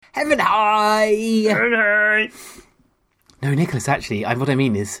Heaven high! Heaven high! No, Nicholas, actually, what I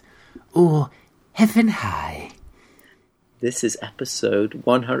mean is, heaven high. This is episode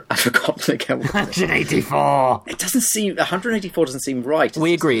 100... I've forgotten again. 184! It doesn't seem... 184 doesn't seem right.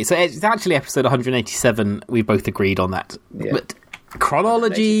 We agree. So it's actually episode 187. We both agreed on that. Yeah. But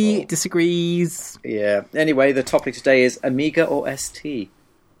chronology 184. disagrees. Yeah. Anyway, the topic today is Amiga or ST?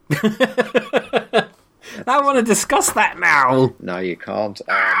 I want to discuss that now. No, you can't.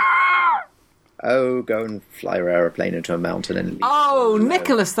 Go and fly your aeroplane into a mountain and leave. Oh,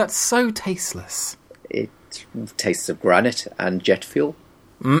 Nicholas, that's so tasteless. It tastes of granite and jet fuel.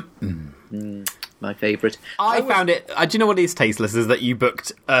 My favourite. I found it... do you know what is tasteless? Is that you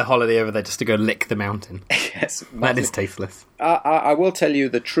booked a holiday over there just to go lick the mountain. Yes. That is tasteless. I will tell you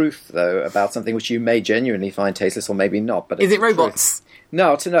the truth, though, about something which you may genuinely find tasteless or maybe not. But Is it robots?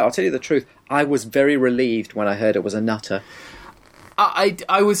 No, I'll tell you the truth. I was very relieved when I heard it was a nutter.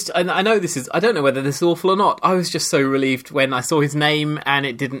 I was... And I know this is... I don't know whether this is awful or not. I was just so relieved when I saw his name and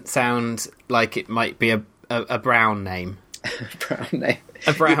it didn't sound like it might be a brown name. Brown name.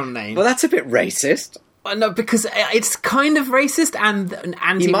 A brown name. Well, that's a bit racist. No, because it's kind of racist and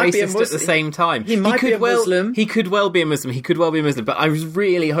anti-racist at the same time. He might be a Muslim. He could well be a Muslim. But I was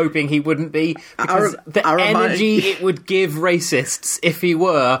really hoping he wouldn't be, because the energy it would give racists if he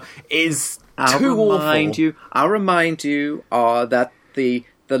were is too awful. I'll remind you that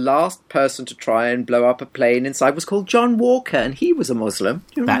the last person to try and blow up a plane inside was called John Walker, and he was a Muslim. Do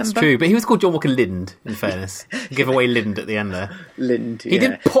you remember? That's true, but he was called John Walker Lind, in fairness. Give away Lind at the end there. Lind, yeah. He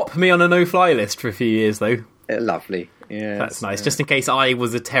did pop me on a no-fly list for a few years, though. Lovely. Yeah, that's nice, just in case I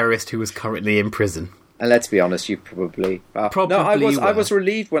was a terrorist who was currently in prison. And let's be honest, you probably... Probably I was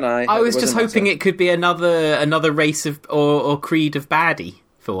relieved when I was just hoping it could be another race of or creed of baddie,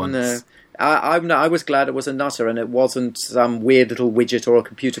 for once. No. I was glad it was a nutter and it wasn't some weird little widget or a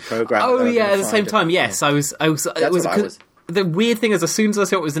computer program. Oh yeah, at the same time, yes, I was. That's what I was. The weird thing is, as soon as I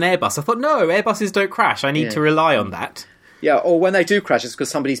saw it was an Airbus, I thought, no, Airbuses don't crash. I need to rely on that. Yeah, or when they do crash, it's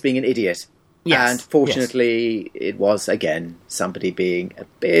because somebody's being an idiot. Yes, and fortunately, it was again somebody being a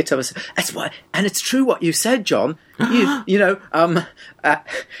bit of a. That's why, and it's true what you said, John. People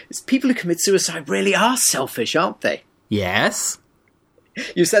who commit suicide really are selfish, aren't they? Yes.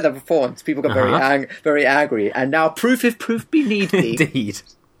 You said that before, and people got very angry, and now proof if proof be need be. Indeed.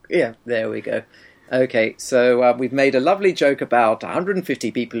 Yeah, there we go. Okay, so we've made a lovely joke about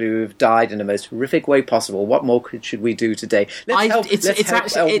 150 people who have died in the most horrific way possible. What more should we do today?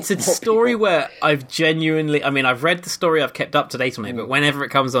 It's a story where I've genuinely... I mean, I've read the story, I've kept up to date on it, but whenever it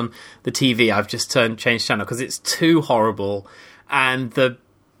comes on the TV, I've just changed channel, because it's too horrible, and the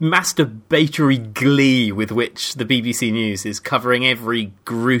masturbatory glee with which the BBC News is covering every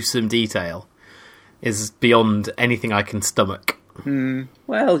gruesome detail is beyond anything I can stomach.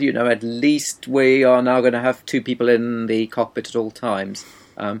 Well, at least we are now going to have two people in the cockpit at all times.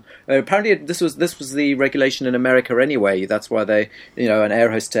 Apparently this was the regulation in America anyway. That's why they, an air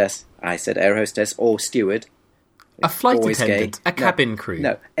hostess, I said air hostess or steward. A flight attendant, gay. A cabin crew.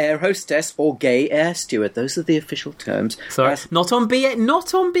 No, air hostess or gay air steward. Those are the official terms. Sorry, not on BA.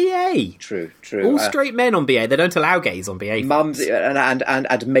 Not on BA. True. All straight men on BA. They don't allow gays on BA. Mums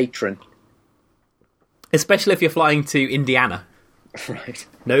and matron. Especially if you're flying to Indiana. Right.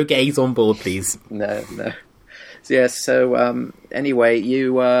 No gays on board, please. No. So, anyway,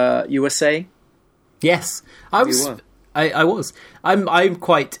 you were saying? Yes, I was. I was. I'm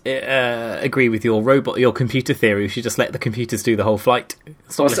quite agree with your computer theory. We should just let the computers do the whole flight.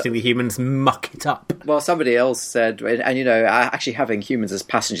 Stop letting the humans muck it up. Well, somebody else said, and actually having humans as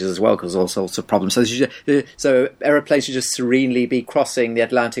passengers as well causes all sorts of problems. So aeroplanes should just serenely be crossing the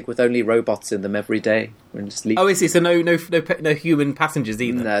Atlantic with only robots in them every day. And just leave. Oh, is it? So no human passengers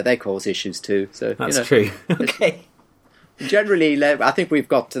either? No, they cause issues too. So that's true. Okay. Generally, I think we've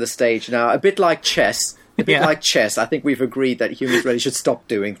got to the stage now, a bit like chess. Like chess, I think we've agreed that humans really should stop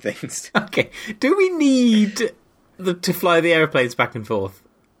doing things. Okay. Do we need to fly the aeroplanes back and forth?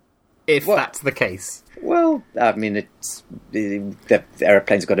 If that's the case. Well, I mean, the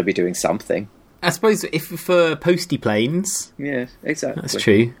aeroplane's got to be doing something. I suppose if for postie planes. Yeah, exactly. That's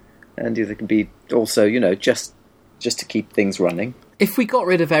true. And there can be also, just to keep things running. If we got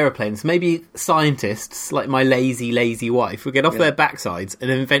rid of aeroplanes, maybe scientists, like my lazy wife, would get off their backsides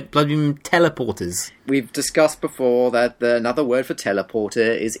and invent bloody teleporters. We've discussed before that another word for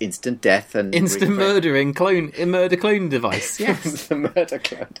teleporter is instant death and... Instant murder clone device, yes. The murder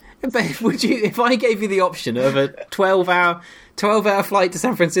clone. But if I gave you the option of a 12-hour flight to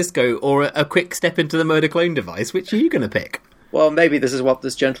San Francisco or a quick step into the murder clone device, which are you going to pick? Well, maybe this is what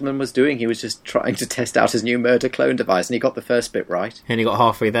this gentleman was doing. He was just trying to test out his new murder clone device, and he got the first bit right. And he got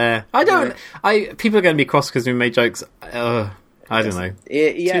halfway there. People are going to be cross because we made jokes. I don't know.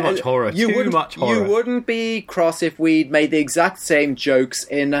 Too much horror. Too much horror. You wouldn't be cross if we'd made the exact same jokes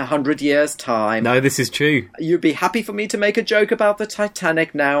in 100 years' time. No, this is true. You'd be happy for me to make a joke about the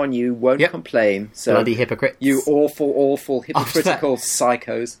Titanic now, and you won't complain. So, bloody hypocrites. You awful, hypocritical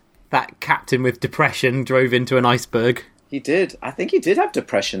psychos. That captain with depression drove into an iceberg. He did. I think he did have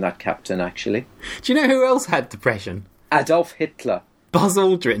depression, that captain, actually. Do you know who else had depression? Adolf Hitler. Buzz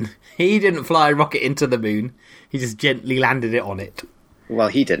Aldrin. He didn't fly a rocket into the moon. He just gently landed it on it. Well,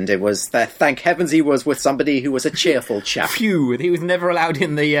 he didn't. It was thank heavens he was with somebody who was a cheerful chap. Phew! He was never allowed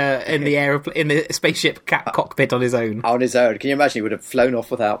in the spaceship cockpit on his own. On his own. Can you imagine? He would have flown off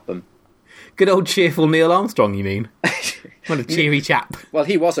without them. Good old cheerful Neil Armstrong, you mean? What a cheery chap. Well,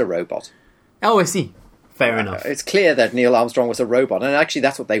 he was a robot. Oh, I see. Fair enough. It's clear that Neil Armstrong was a robot, and actually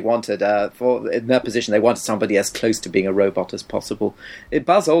that's what they wanted. In their position, they wanted somebody as close to being a robot as possible.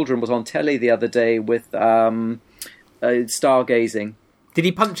 Buzz Aldrin was on telly the other day with stargazing. Did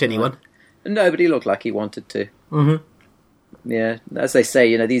he punch anyone? No, but he looked like he wanted to. Mm-hmm. Yeah, as they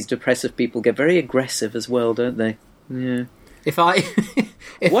say, these depressive people get very aggressive as well, don't they? Yeah.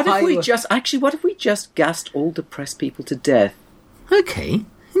 What if we just gassed all depressed people to death? Okay.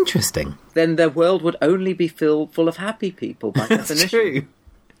 Interesting. Then the world would only be full of happy people, by definition. That's true.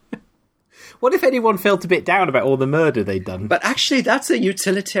 What if anyone felt a bit down about all the murder they'd done? But actually, that's a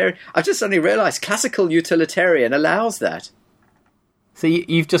utilitarian... I've just suddenly realised classical utilitarian allows that. So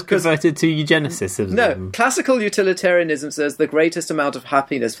you've just converted to eugenicists? No, classical utilitarianism says the greatest amount of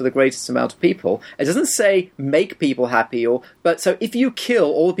happiness for the greatest amount of people. It doesn't say make people happy, but so if you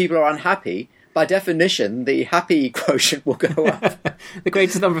kill all the people who are unhappy... By definition, the happy quotient will go up. The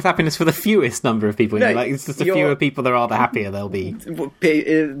greatest number of happiness for the fewest number of people. It's just the fewer people there are, the happier they'll be.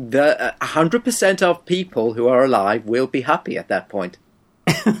 The 100% of people who are alive will be happy at that point.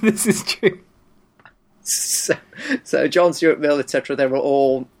 This is true. So John Stuart Mill, etc., they were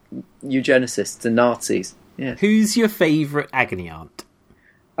all eugenicists and Nazis. Yeah. Who's your favourite agony aunt?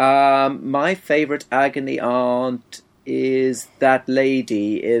 My favourite agony aunt... is that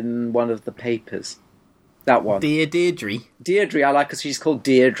lady in one of the papers. That one. Deirdre. Deirdre, I like because she's called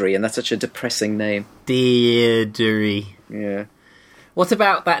Deirdre, and that's such a depressing name. Deirdre. Yeah. What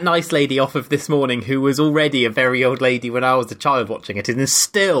about that nice lady off of This Morning who was already a very old lady when I was a child watching it and is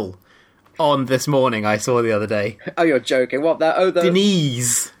still on This Morning I saw the other day? Oh, you're joking. What?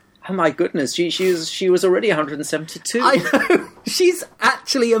 Denise. Oh my goodness, she was already 172. I know. She's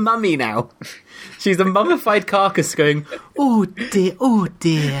actually a mummy now. She's a mummified carcass going, oh dear, oh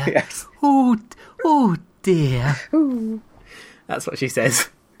dear, yes. oh dear. Ooh. That's what she says.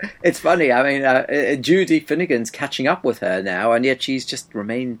 It's funny, I mean, Judy Finnegan's catching up with her now, and yet she's just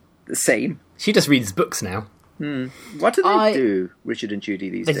remained the same. She just reads books now. What do they do, Richard and Judy,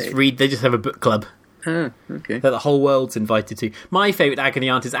 these days? They just have a book club. Oh, okay. That the whole world's invited to. My favourite agony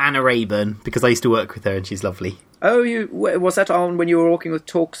aunt is Anna Rayburn, because I used to work with her and she's lovely. Oh, was that on when you were working with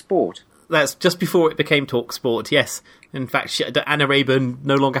Talk Sport? That's just before it became Talk Sport, yes. In fact, Anna Rayburn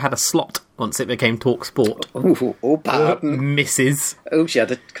no longer had a slot once it became Talk Sport. Oh, pardon. Mrs. Oh, she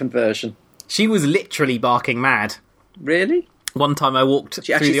had a conversion. She was literally barking mad. Really? One time I walked through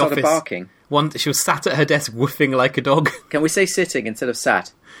the office. She actually started barking? She was sat at her desk woofing like a dog. Can we say sitting instead of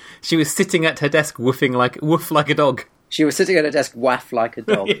sat? She was sitting at her desk woof like a dog. She was sitting at her desk waff like a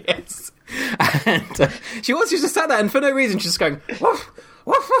dog. Yes. And she just sat there and for no reason she's just going woof,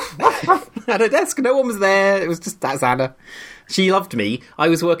 woof, woof, woof, woof, at her desk. No one was there. It was just, that's Anna. She loved me. I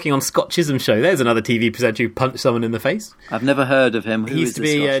was working on Scott Chisholm's show. There's another TV presenter who punched someone in the face. I've never heard of him. He used to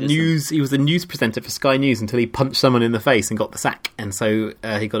be he was a news presenter for Sky News until he punched someone in the face and got the sack. And so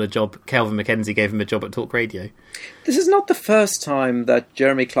he got a job. Kelvin MacKenzie gave him a job at Talk Radio. This is not the first time that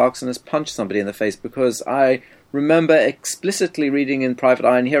Jeremy Clarkson has punched somebody in the face, because I remember explicitly reading in Private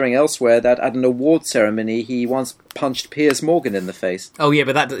Eye and hearing elsewhere that at an award ceremony he once punched Piers Morgan in the face. Oh yeah,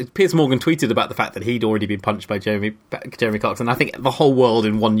 but Piers Morgan tweeted about the fact that he'd already been punched by Jeremy Clarkson. I think the whole world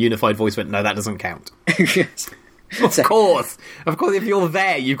in one unified voice went, no, that doesn't count. Yes. Of course, if you're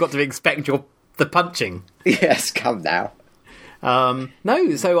there, you've got to expect the punching. Yes, come now.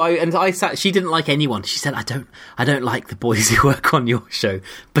 No, so I sat. She didn't like anyone. She said, "I don't like the boys who work on your show,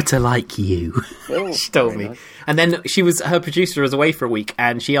 but I like you." Oh, she told me. Nice. And then her producer was away for a week,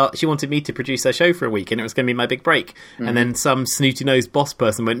 and she wanted me to produce her show for a week, and it was going to be my big break. Mm-hmm. And then some snooty-nosed boss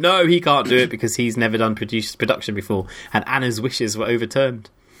person went, "No, he can't do it because he's never done production before." And Anna's wishes were overturned.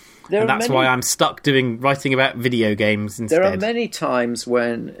 And that's why I'm stuck writing about video games instead. There are many times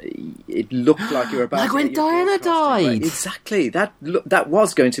when it looked like you were about like to when get your Diana broadcasting died. break. Exactly. That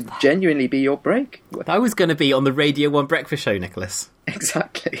was going to genuinely be your break. That was going to be on the Radio 1 breakfast show, Nicholas.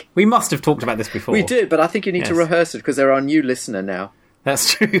 Exactly. We must have talked about this before. We did, but I think you need to rehearse it because they're our new listener now.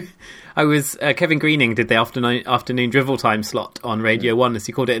 That's true. I was Kevin Greening did the afternoon drivel time slot on Radio 1, as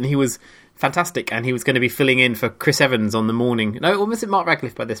he called it, and he was fantastic, and he was going to be filling in for Chris Evans on the morning... No, or was it Mark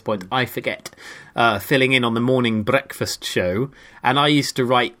Radcliffe by this point? I forget. Filling in on the morning breakfast show, and I used to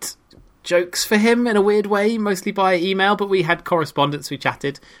write jokes for him in a weird way, mostly by email, but we had correspondence, we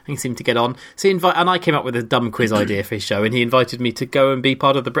chatted, and he seemed to get on. So and I came up with a dumb quiz idea for his show, and he invited me to go and be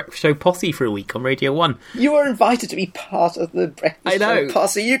part of the breakfast show posse for a week on Radio 1. You were invited to be part of the breakfast show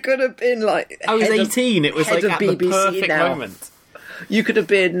posse. You could have been like... I was 18, it was like at the perfect moment. You could have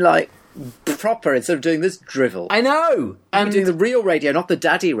been like proper instead of doing this drivel. I know. And doing the real radio, not the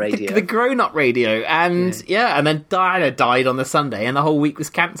daddy radio. The grown-up radio. And and then Diana died on the Sunday and the whole week was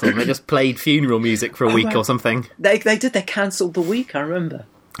cancelled. They just played funeral music for a week or something. They did. They cancelled the week, I remember.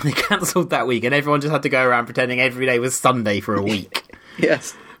 They cancelled that week and everyone just had to go around pretending every day was Sunday for a week.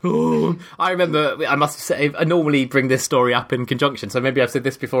 Yes. Oh, I remember, I must say, I normally bring this story up in conjunction, so maybe I've said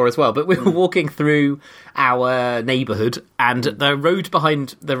this before as well, but we were walking through our neighbourhood, and the road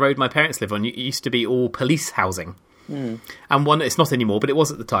behind the road my parents live on used to be all police housing. And it's not anymore, but it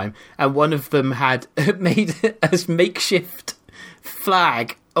was at the time, and one of them had made a makeshift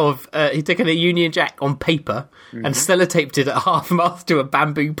flag of, he'd taken a Union Jack on paper and sellotaped it at half-mast to a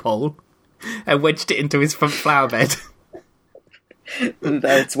bamboo pole and wedged it into his front flower bed.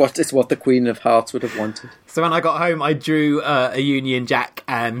 It's what the Queen of Hearts would have wanted. So when I got home, I drew a Union Jack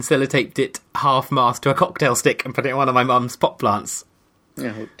and sellotaped it half-mast to a cocktail stick and put it in one of my mum's pot plants.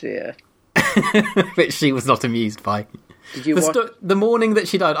 Oh dear. Which she was not amused by. Did you the morning that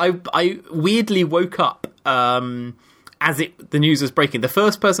she died, I weirdly woke up as the news was breaking. The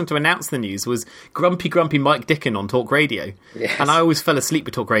first person to announce the news was grumpy Mike Dickin on Talk Radio. Yes. And I always fell asleep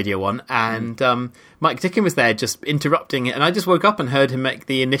with Talk Radio 1, and Mike Dickin was there just interrupting it, and I just woke up and heard him make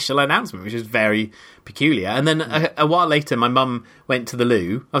the initial announcement, which was very peculiar. And then a while later, my mum went to the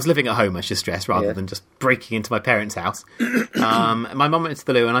loo. I was living at home, I should stress, rather than just breaking into my parents' house. My mum went to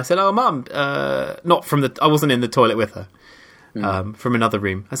the loo, and I said, "Oh, Mum," not from I wasn't in the toilet with her, from another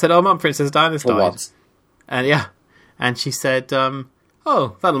room. I said, "Oh, Mum, Princess Diana's died." What? And and she said,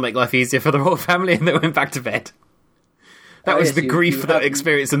 "Oh, that'll make life easier for the royal family," and they went back to bed. That was the grief that I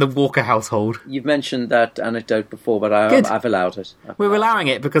experienced in the Walker household. You've mentioned that anecdote before, but I've allowed it. We're allowing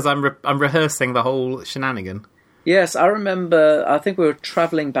it because I'm rehearsing the whole shenanigan. Yes, I remember, I think we were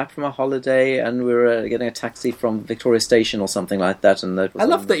travelling back from a holiday and we were getting a taxi from Victoria Station or something like that. And I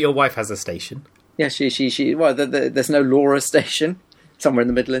love that your wife has a station. Yeah, she well, there's no Laura Station somewhere in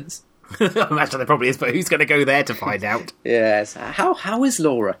the Midlands. I imagine there probably is, but who's going to go there to find out? Yes. How is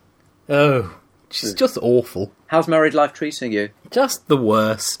Laura? Oh, she's just awful. How's married life treating you? Just the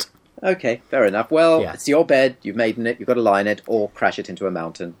worst. Okay, fair enough. Well, It's your bed, you've made it, you've got to lie in it, or crash it into a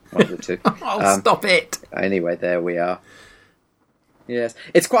mountain. One of the two. Stop it! Anyway, there we are. Yes.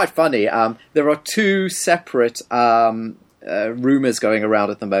 It's quite funny. There are two separate rumours going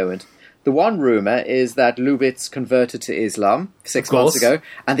around at the moment. The one rumour is that Lubitz converted to Islam 6 months ago,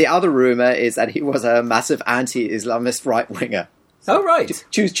 and the other rumour is that he was a massive anti-Islamist right-winger. So right.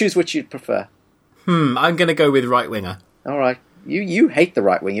 Choose which you'd prefer. I'm going to go with right-winger. All right. You hate the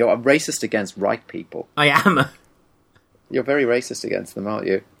right wing. You're racist against right people. I am. You're very racist against them, aren't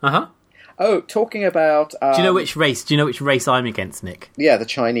you? Uh-huh. Oh, talking about... Do you know which race I'm against, Nick? Yeah, the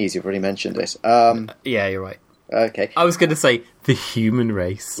Chinese. You've already mentioned it. Yeah, you're right. Okay. I was going to say the human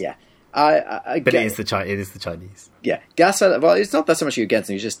race. Yeah. But it is the Chinese. Yeah. Well, it's not that so much you against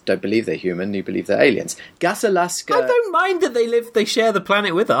them. You just don't believe they're human. You believe they're aliens. Gasalaska... I don't mind that they share the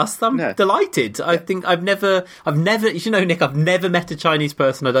planet with us. I'm delighted. I think I've never, Nick, I've never met a Chinese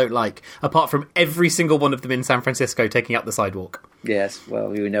person I don't like, apart from every single one of them in San Francisco taking up the sidewalk. Yes,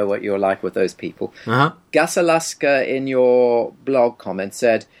 well, you know what you're like with those people. Uh-huh. Gasalaska, in your blog comment,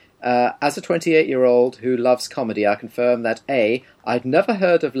 said... as a 28-year-old who loves comedy, I confirm that A, I'd never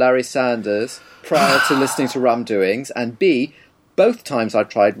heard of Larry Sanders prior to listening to Rum Doings, and B, both times I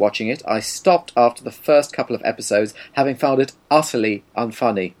tried watching it, I stopped after the first couple of episodes, having found it utterly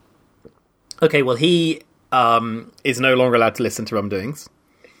unfunny. Okay, well, he is no longer allowed to listen to Rum Doings.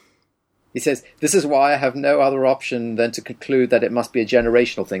 He says, this is why I have no other option than to conclude that it must be a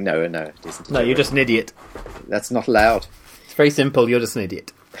generational thing. No, it isn't. No, you're just an idiot. That's not allowed. It's very simple, you're just an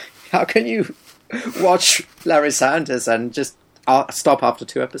idiot. How can you watch Larry Sanders and just stop after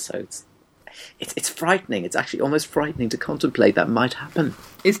 2 episodes? It's frightening. It's actually almost frightening to contemplate that might happen.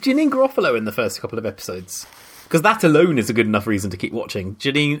 Is Janine Garofalo in the first couple of episodes? Because that alone is a good enough reason to keep watching.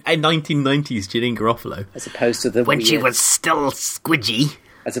 1990s Janine Garofalo. As opposed to the when she was still squidgy.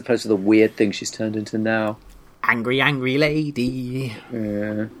 As opposed to the weird thing she's turned into now. Angry, angry lady.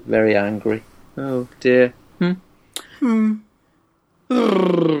 Yeah, very angry. Oh, dear.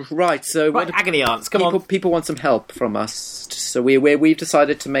 Right, so... agony aunts, come on. People want some help from us. So we've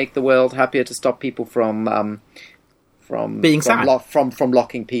decided to make the world happier to stop people from being sad. From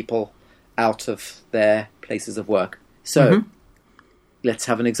locking people out of their places of work. So, let's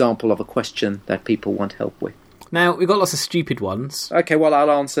have an example of a question that people want help with. Now, we've got lots of stupid ones. Okay, well,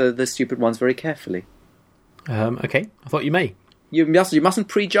 I'll answer the stupid ones very carefully. Okay, I thought you may. You mustn't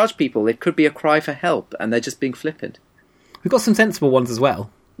prejudge people. It could be a cry for help, and they're just being flippant. We've got some sensible ones as well.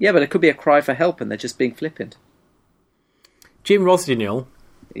 Yeah, but it could be a cry for help, and they're just being flippant. Jim Rosdaniel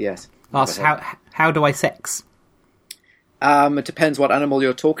asks, how do I sex? It depends what animal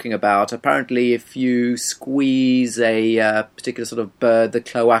you're talking about. Apparently, if you squeeze a particular sort of bird, the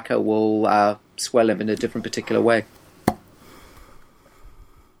cloaca will swell him in a different particular way.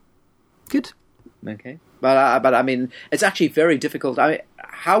 Good. Okay. But I mean, it's actually very difficult. I mean,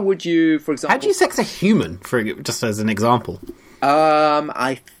 how would you, for example... How do you sex a human, just as an example?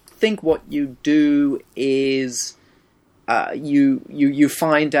 I think what you do is you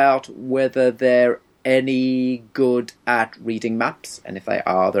find out whether they're any good at reading maps, and if they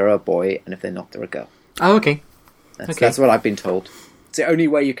are, they're a boy, and if they're not, they're a girl. Oh, okay. That's what I've been told. It's the only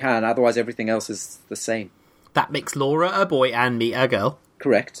way you can, otherwise everything else is the same. That makes Laura a boy and me a girl.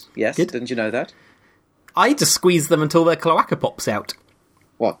 Correct, yes. Good. Didn't you know that? I just squeeze them until their cloaca pops out.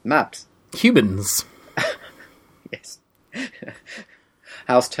 What, maps? Humans. Yes.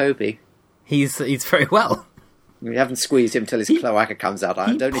 How's Toby? He's very well. We haven't squeezed him till his cloaca comes out.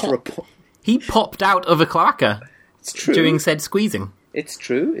 I don't need to report... He popped out of a cloaca. It's true. Doing said squeezing. It's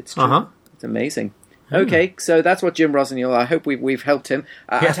true. It's true. Uh-huh. It's amazing. Okay, so that's what Jim Rosaniel. I hope we've helped him.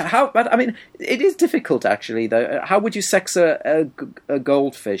 Yes. But I mean, it is difficult actually. Though, how would you sex a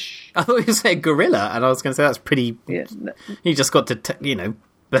goldfish? I thought you said gorilla, and I was going to say that's pretty. Yeah. You just got to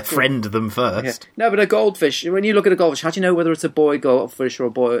befriend them first. Yeah. No, but a goldfish. When you look at a goldfish, how do you know whether it's a boy goldfish or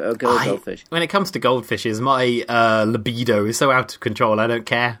a girl goldfish? When it comes to goldfishes, my libido is so out of control. I don't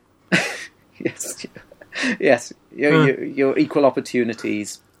care. Yes. Your equal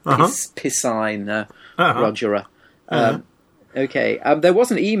opportunities. Piscine Rogerer. Okay. There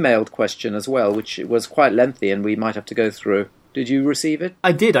was an emailed question as well, which was quite lengthy, and we might have to go through. Did you receive it?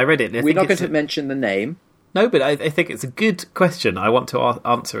 I did. I read it. We're not going to mention the name. No, but I think it's a good question. I want to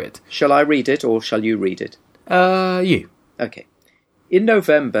answer it. Shall I read it, or shall you read it? You. Okay. In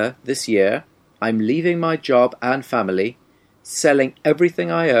November this year, I'm leaving my job and family, selling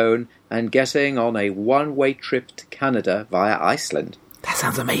everything I own, and getting on a one-way trip to Canada via Iceland. That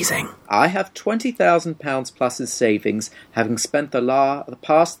sounds amazing. I have £20,000 plus in savings, having spent the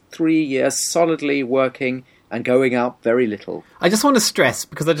past 3 years solidly working and going out very little. I just want to stress,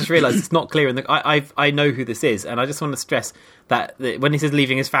 because I just realised it's not clear in the... I know who this is, and I just want to stress that when he says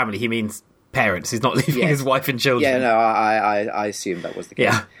leaving his family, he means parents. He's not leaving his wife and children. Yeah, no, I assumed that was the case.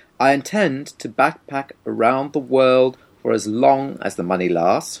 Yeah. I intend to backpack around the world for as long as the money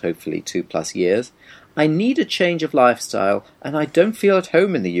lasts, hopefully 2+ years. I need a change of lifestyle, and I don't feel at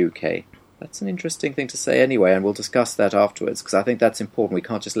home in the UK. That's an interesting thing to say anyway, and we'll discuss that afterwards, because I think that's important. We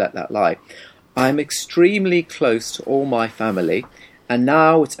can't just let that lie. I'm extremely close to all my family, and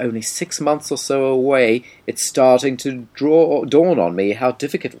now it's only 6 months or so away. It's starting to dawn on me how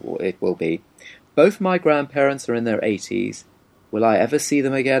difficult it will be. Both my grandparents are in their 80s. Will I ever see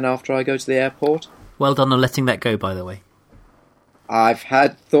them again after I go to the airport? Well done on letting that go, by the way. I've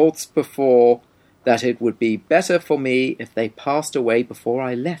had thoughts before that it would be better for me if they passed away before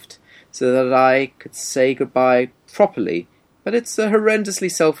I left, so that I could say goodbye properly. But it's a horrendously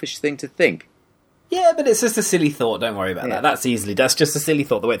selfish thing to think. Yeah, but it's just a silly thought. Don't worry about that. That's just a silly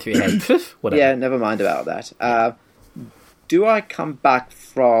thought that went through your head. Whatever. Yeah, never mind about that. Do I come back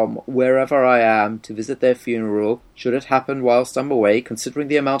from wherever I am to visit their funeral, should it happen whilst I'm away, considering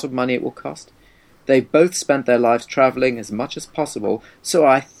the amount of money it will cost? They both spent their lives travelling as much as possible, so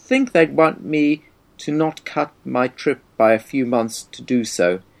I think they'd want me to not cut my trip by a few months to do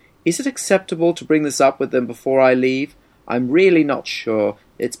so. Is it acceptable to bring this up with them before I leave? I'm really not sure.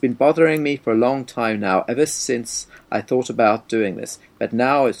 It's been bothering me for a long time now, ever since I thought about doing this. But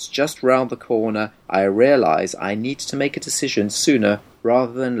now it's just round the corner. I realise I need to make a decision sooner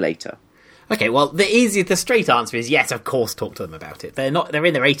rather than later. Okay, well, the straight answer is yes, of course, talk to them about it. They're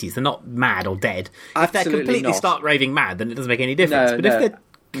in their 80s. They're not mad or dead. Absolutely if they completely not. start raving mad, then it doesn't make any difference. If they're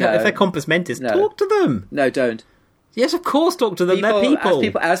compos mentis, talk to them. No, don't. Yes, of course, talk to them. They're people.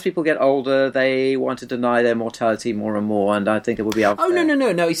 As people get older, they want to deny their mortality more and more, and I think it will be out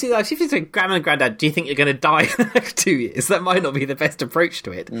there. No. You see, like, if you say, Grandma and Granddad, do you think you're going to die in the next 2 years? That might not be the best approach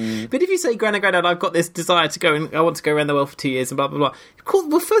to it. But if you say, Grandma and Granddad, I've got this desire to go, and I want to go around the world for 2 years, and blah, blah, blah. Of course,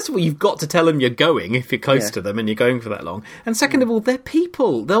 well, first of all, you've got to tell them you're going, if you're close to them, and you're going for that long. And second of all, they're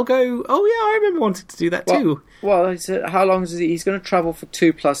people. They'll go, oh, yeah, I remember wanting to do that too. Well, how long is he? He's going to travel for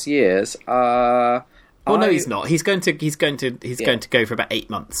 2+ years. Well, no, he's not. He's going to go for about 8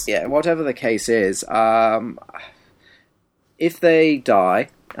 months. Yeah, whatever the case is, if they die,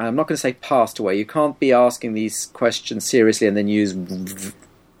 I'm not going to say passed away. You can't be asking these questions seriously and then use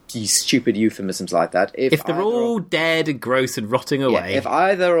these stupid euphemisms like that. If they're all dead and gross and rotting away, if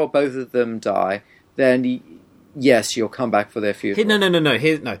either or both of them die, then yes, you'll come back for their funeral.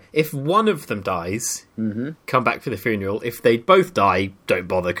 No. If one of them dies, come back for the funeral. If they both die, don't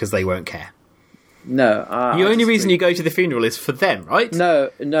bother because they won't care. No, the only reason you go to the funeral is for them, right? No,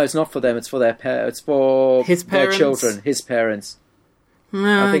 it's not for them. It's for their parents. It's for his parents? Their children. His parents.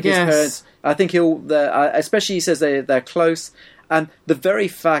 I think his parents. I think especially he says they're close, and the very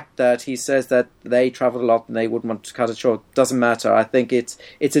fact that he says that they travelled a lot and they wouldn't want to cut it short doesn't matter. I think it's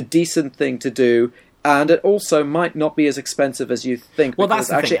a decent thing to do. And it also might not be as expensive as you think. Well, that's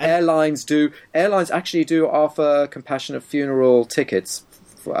the actually thing. Airlines actually do offer compassionate funeral tickets.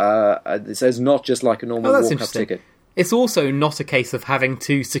 So it's not just like a normal walk-up ticket. It's also not a case of having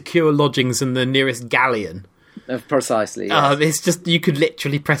to secure lodgings in the nearest galleon. Precisely. Yes. It's just you could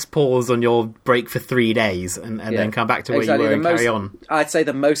literally press pause on your break for 3 days and then come back to where you were and carry on. I'd say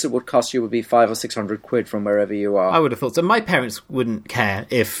the most it would cost you would be 500 or 600 quid from wherever you are. I would have thought so. My parents wouldn't care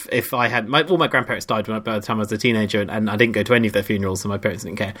if I had all my grandparents died by the time I was a teenager, and I didn't go to any of their funerals, so my parents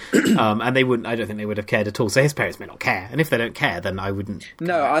didn't care. And they wouldn't. I don't think they would have cared at all. So his parents may not care, and if they don't care, then I wouldn't.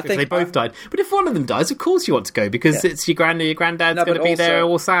 No, I think if they both died. But if one of them dies, of course you want to go because it's your granddad. Your granddad's going to be there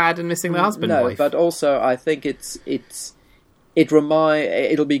all sad and missing their husband. No, wife. But also I think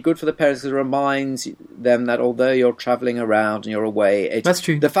it'll be good for the parents because it reminds them that although you're travelling around and you're away, that's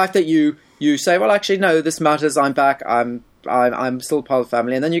true. The fact that you say, well, actually, no, this matters. I'm back. I'm still part of the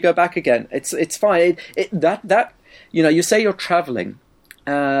family, and then you go back again. It's fine. You say you're travelling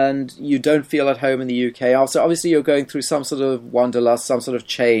and you don't feel at home in the UK. So obviously you're going through some sort of wanderlust, some sort of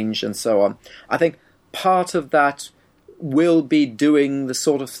change, and so on. I think part of that will be doing the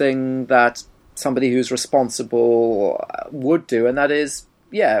sort of thing that somebody who's responsible would do, and that is,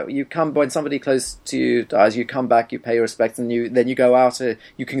 you come when somebody close to you dies, you come back, you pay your respects, and then you go out.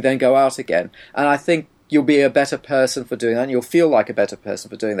 You can then go out again, and I think you'll be a better person for doing that. And you'll feel like a better person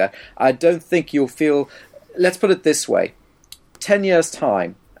for doing that. I don't think you'll feel. Let's put it this way: 10 years'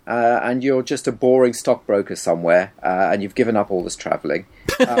 time, and you're just a boring stockbroker somewhere, and you've given up all this travelling.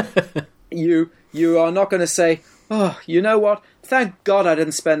 You are not going to say, oh, you know what? Thank God I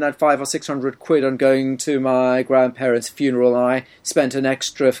didn't spend that 500 or 600 quid on going to my grandparents' funeral and I spent an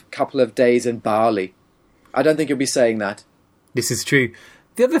extra couple of days in Bali. I don't think you'll be saying that. This is true.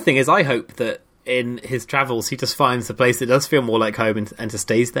 The other thing is I hope that in his travels he just finds a place that does feel more like home and just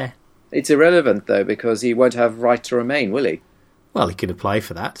stays there. It's irrelevant, though, because he won't have right to remain, will he? Well, he could apply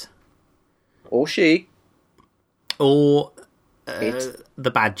for that. Or she. Or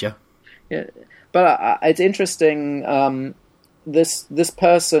the badger. Yeah, but it's interesting. This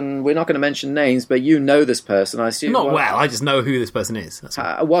person, we're not going to mention names, but you know this person, I assume. I just know who this person is. That's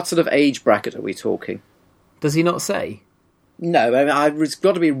what sort of age bracket are we talking? Does he not say? No, I mean, it's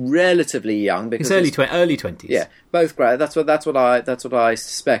got to be relatively young because it's early 20s. Yeah, both grad. That's what I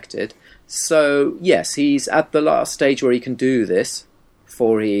suspected. So yes, he's at the last stage where he can do this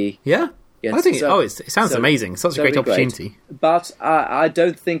before he. Yeah. Yes, I think it sounds amazing. Such a great opportunity. But I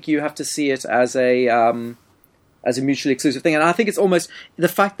don't think you have to see it as a mutually exclusive thing. And I think it's almost the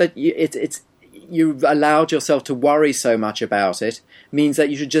fact that you've allowed yourself to worry so much about it means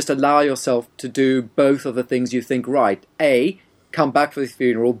that you should just allow yourself to do both of the things you think right. A, come back for the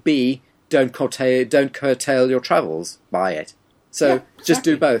funeral. B, don't curtail your travels by it. So just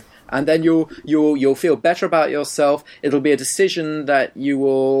do both. And then you'll feel better about yourself. It'll be a decision that you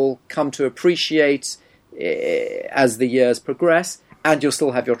will come to appreciate as the years progress, and you'll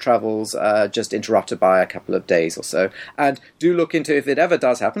still have your travels just interrupted by a couple of days or so. And do look into if it ever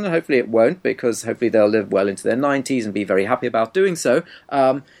does happen, and hopefully it won't, because hopefully they'll live well into their 90s and be very happy about doing so.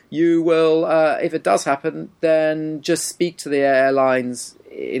 You will, if it does happen, then just speak to the airlines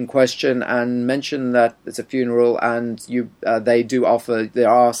in question and mention that it's a funeral, and there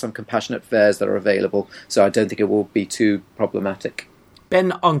are some compassionate fares that are available, so I don't think it will be too problematic.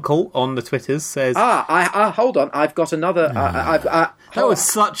 Ben Uncle on the Twitters says... hold on. I've got another... that was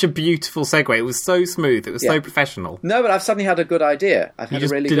such a beautiful segue. It was so smooth. It was so professional. No, but I've suddenly had a good idea. You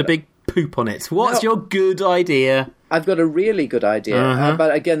just did a big poop on it. What's your good idea? I've got a really good idea.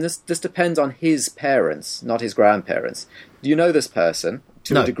 But again, this depends on his parents, not his grandparents. Do you know this person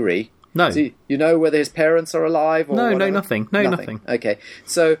to a degree? No. So you know whether his parents are alive or No, whatever? nothing. No, nothing. Okay.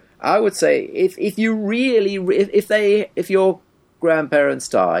 So I would say if your grandparents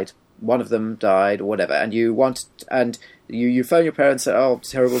died, one of them died or whatever, and you phone your parents and say, oh,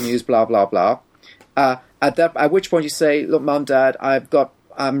 terrible news, blah blah blah. At which point you say, look, Mum, Dad,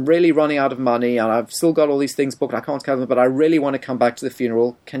 I'm really running out of money and I've still got all these things booked. I can't tell them, but I really want to come back to the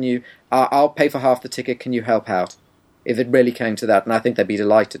funeral. Can you? I'll pay for half the ticket. Can you help out? If it really came to that, and I think they'd be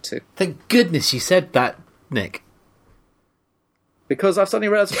delighted to. Thank goodness you said that, Nick. Because I've suddenly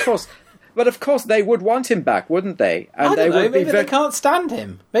realised, of course they would want him back, wouldn't they? And maybe they can't stand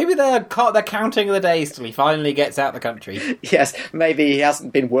him. Maybe they're counting the days till he finally gets out the country. Yes, maybe he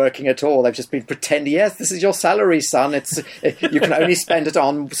hasn't been working at all. They've just been pretending, yes, this is your salary, son. You can only spend it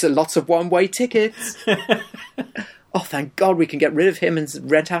on lots of one-way tickets. Oh, thank God we can get rid of him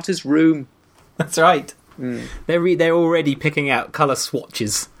and rent out his room. That's right. Mm. They're already picking out colour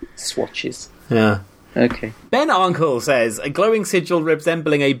swatches. Swatches. Yeah. Okay. Ben Uncle says, a glowing sigil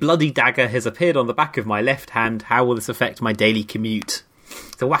resembling a bloody dagger has appeared on the back of my left hand. How will this affect my daily commute?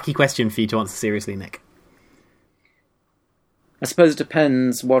 It's a wacky question for you to answer seriously, Nick. I suppose it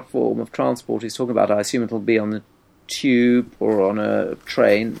depends what form of transport he's talking about. I assume it'll be on the tube or on a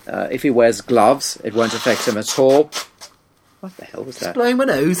train. If he wears gloves, it won't affect him at all. What the hell was that? Just blowing my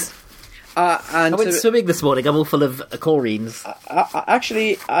nose. I went swimming this morning. I'm all full of chlorines.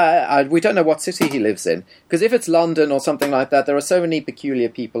 Actually, we don't know what city he lives in. Because if it's London or something like that, there are so many peculiar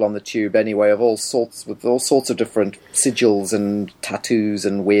people on the tube anyway, of all sorts, with all sorts of different sigils and tattoos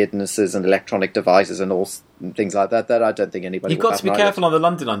and weirdnesses and electronic devices and all things like that. That I don't think anybody. You've got to be careful on the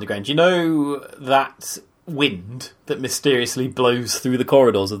London Underground. You know that wind that mysteriously blows through the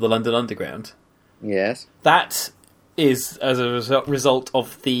corridors of the London Underground? Yes. That is as a result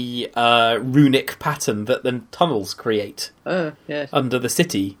of the runic pattern that the tunnels create under the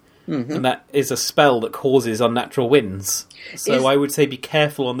city. Mm-hmm. And that is a spell that causes unnatural winds. So I would say be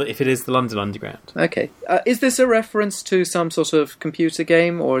careful if it is the London Underground. Okay. Is this a reference to some sort of computer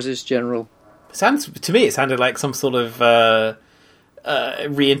game, or is this general? To me, it sounded like some sort of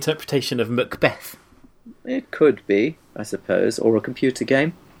reinterpretation of Macbeth. It could be, I suppose, or a computer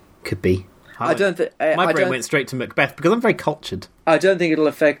game. Could be. My brain went straight to Macbeth because I'm very cultured. I don't think it'll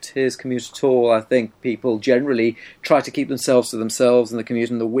affect his commute at all. I think people generally try to keep themselves to themselves in the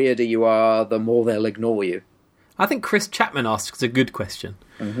commute, and the weirder you are, the more they'll ignore you. I think Chris Chapman asks a good question.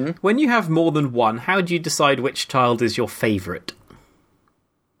 Mm-hmm. When you have more than one, how do you decide which child is your favourite?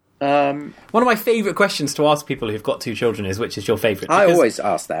 One of my favourite questions to ask people who've got two children is, which is your favourite? I always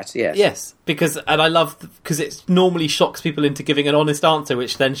ask that, yes. Yes, because it normally shocks people into giving an honest answer,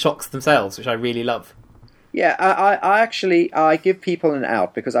 which then shocks themselves, which I really love. Yeah, I give people an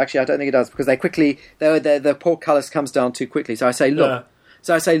out, because actually I don't think it does, because the portcullis comes down too quickly. So I say,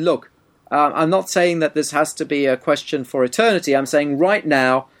 look, I'm not saying that this has to be a question for eternity. I'm saying right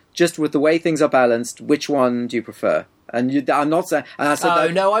now, just with the way things are balanced, which one do you prefer? And I'm not saying. And I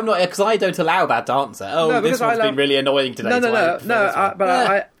said, no, I'm not, because I don't allow that answer. This one's been really annoying today.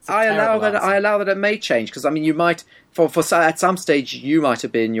 I allow that it may change, because I mean, you might at some stage you might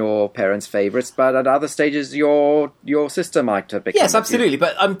have been your parents' favourites, but at other stages your sister might have become. Yes, absolutely,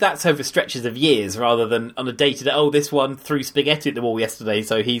 but that's over stretches of years rather than on a day-to-day. Oh, this one threw spaghetti at the wall yesterday,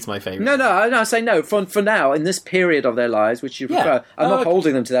 so he's my favourite. No, I say no. For now, in this period of their lives, which you prefer, I'm not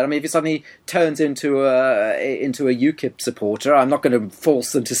holding them to that. I mean, if it suddenly turns into a UKIP supporter, I'm not going to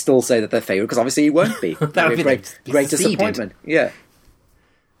force them to still say that they're favourite, because obviously he won't be. That would be great disappointment. Yeah.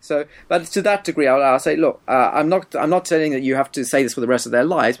 So, but to that degree, I'll say, look, I'm not saying that you have to say this for the rest of their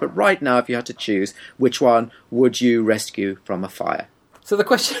lives, but right now, if you had to choose, which one would you rescue from a fire? So the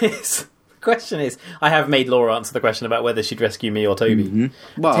question is, I have made Laura answer the question about whether she'd rescue me or Toby.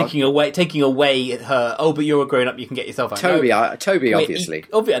 Mm-hmm. Well, taking away her. Oh, but you're a grown up, you can get yourself out. Toby, obviously.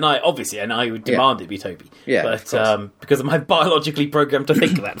 And I would demand it be Toby. Yeah, but because I'm biologically programmed to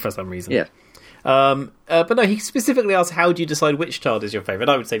think that for some reason. Yeah. But no, he specifically asked, how do you decide which child is your favourite?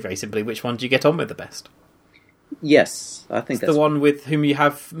 I would say very simply, which one do you get on with the best? Yes, I think that's the one with whom you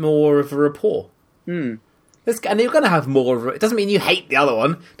have more of a rapport. Hmm. And you're going to have more of it. Doesn't mean you hate the other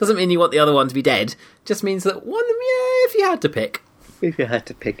one. Doesn't mean you want the other one to be dead. Just means that one, if you had to pick. If you had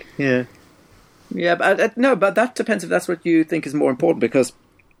to pick, yeah. Yeah, but that depends if that's what you think is more important, because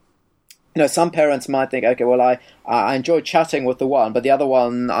some parents might think, okay, well, I enjoy chatting with the one, but the other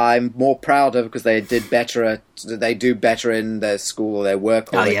one I'm more proud of because they do better in their school or their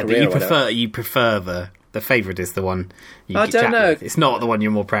work or their career. But you prefer the favourite is the one you I don't know. With. It's not the one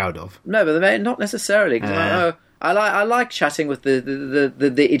you're more proud of. No, but not necessarily. Cause I like chatting with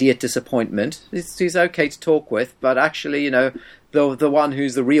the idiot disappointment. He's okay to talk with, but actually, the one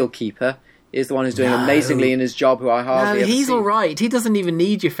who's the real keeper is the one who's doing amazingly in his job, who I hardly ever he's see. all right. He doesn't even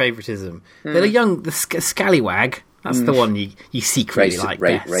need your favouritism. The scallywag. That's the one you secretly like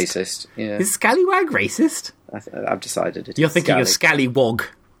best. Racist. Yeah. Is scallywag racist? I've decided it. You're thinking of scallywog.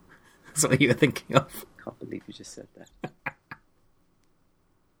 That's what you were thinking of. I can't believe you just said that.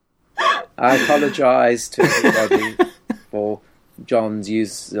 I apologise to everybody for John's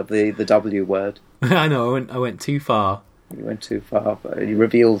use of the W word. I know, I went too far. You went too far, but you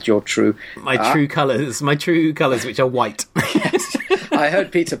revealed your true... true colours, which are white. Yes. I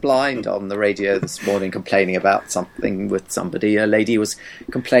heard Peter Blind on the radio this morning complaining about something with somebody. A lady was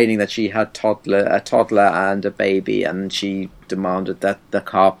complaining that she had a toddler and a baby, and she demanded that the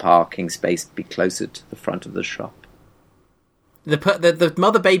car parking space be closer to the front of the shop. The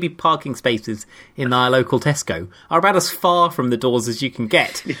mother-baby parking spaces in our local Tesco are about as far from the doors as you can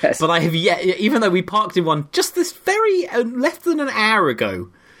get. Yes. But I have yet, even though we parked in one just this very less than an hour ago,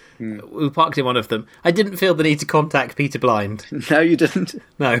 we parked in one of them. I didn't feel the need to contact Peter Blind. No, you didn't.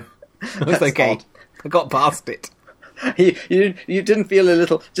 No, it was okay. Odd. I got past it. You didn't feel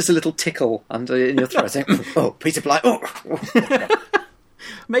just a little tickle in your throat, saying, "Oh, Peter Blind." Oh.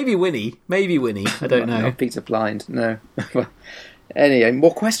 Maybe Winnie. I don't know. Not Peter Blind. No. Anyway,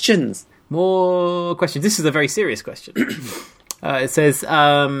 more questions. This is a very serious question. It says,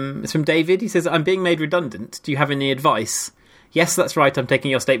 it's from David. He says, I'm being made redundant. Do you have any advice? Yes, that's right. I'm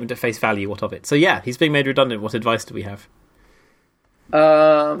taking your statement at face value. What of it? So yeah, he's being made redundant. What advice do we have?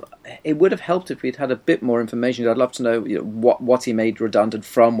 It would have helped if we'd had a bit more information. I'd love to know, what he made redundant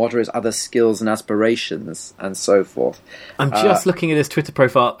from, what are his other skills and aspirations, and so forth. I'm just looking at his Twitter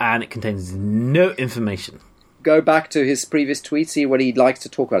profile, and it contains no information. Go back to his previous tweets, see what he likes to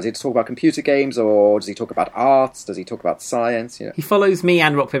talk about. Does he talk about computer games, or does he talk about arts? Does he talk about science? He follows me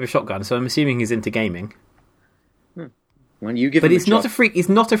and Rock Paper Shotgun, so I'm assuming he's into gaming. When you give him he's not a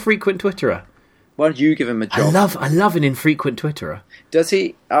frequent Twitterer. Why don't you give him a job? I love an infrequent Twitterer. Does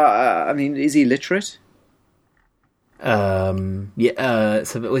he? Is he literate?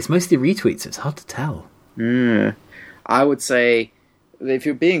 It's mostly retweets. So it's hard to tell. I would say, if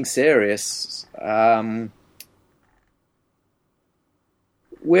you're being serious, we're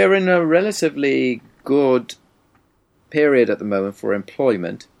in a relatively good period at the moment for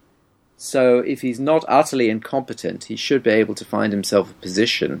employment. So if he's not utterly incompetent, he should be able to find himself a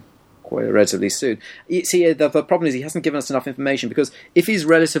position quite relatively soon. See, the problem is he hasn't given us enough information, because if he's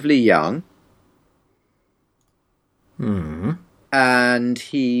relatively young and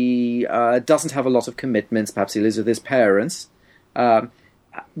he doesn't have a lot of commitments, perhaps he lives with his parents,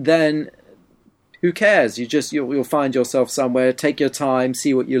 then who cares? You'll find yourself somewhere, take your time,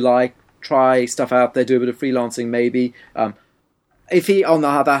 see what you like, try stuff out there, do a bit of freelancing maybe. If he, on the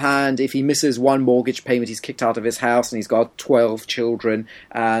other hand, if he misses one mortgage payment, he's kicked out of his house and he's got 12 children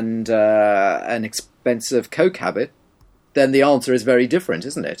and an expensive coke habit, then the answer is very different,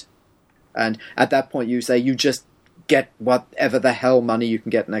 isn't it? And at that point you say you just get whatever the hell money you can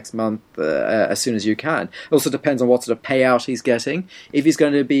get next month as soon as you can. It also depends on what sort of payout he's getting. If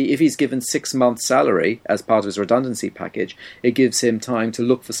he's given 6 months' salary as part of his redundancy package, it gives him time to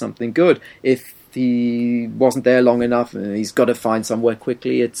look for something good. If he wasn't there long enough and he's got to find somewhere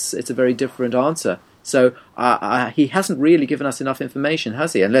quickly, it's a very different answer. So he hasn't really given us enough information,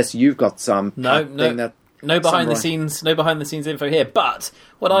 has he? Unless you've got some no behind the scenes info here. But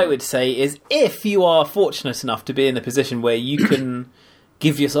what I would say is, if you are fortunate enough to be in a position where you can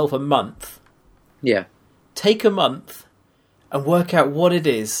give yourself a month, take a month and work out what it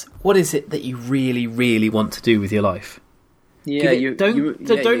is. What is it that you really, really want to do with your life? Yeah,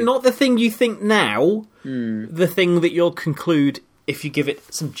 not the thing you think now. The thing that you'll conclude if you give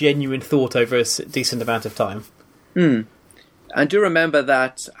it some genuine thought over a decent amount of time. And do remember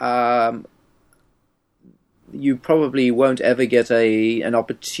that you probably won't ever get an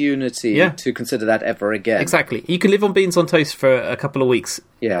opportunity to consider that ever again. Exactly. You can live on beans on toast for a couple of weeks.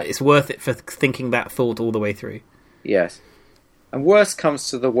 Yeah, it's worth it for thinking that thought all the way through. Yes, and worst comes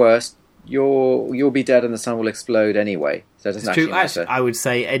to the worst, you'll be dead and the sun will explode anyway. So it doesn't actually matter. Actually, I would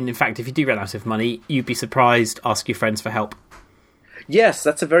say, and in fact, if you do run out of money, you'd be surprised. Ask your friends for help. Yes,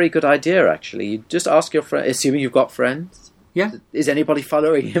 that's a very good idea, actually. You just ask your friend, assuming you've got friends. Yeah. Is anybody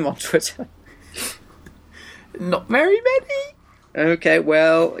following him on Twitter? Not very many. Okay,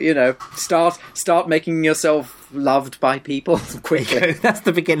 well, start making yourself loved by people quickly. That's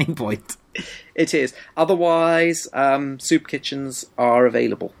the beginning point. It is. Otherwise, soup kitchens are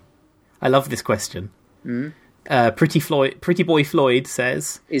available. I love this question. Pretty Boy Floyd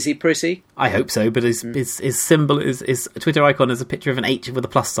says, "Is he pretty?" I hope so, but his symbol, his Twitter icon is a picture of an H with a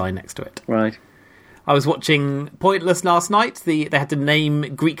plus sign next to it. Right. I was watching Pointless last night. They had to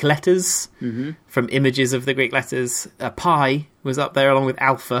name Greek letters from images of the Greek letters. Pi was up there along with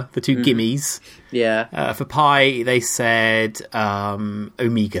Alpha, the two gimmies. Yeah. For Pi, they said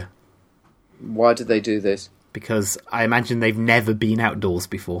Omega. Why did they do this? Because I imagine they've never been outdoors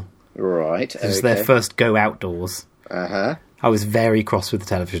before. Right. This is their first go outdoors. Uh-huh. I was very cross with the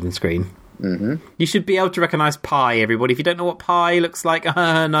television screen. Mm-hmm. You should be able to recognise pi, everybody. If you don't know what pi looks like,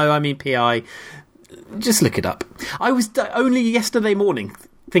 no, I mean PI. Just look it up. I was only yesterday morning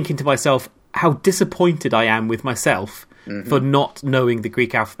thinking to myself how disappointed I am with myself for not knowing the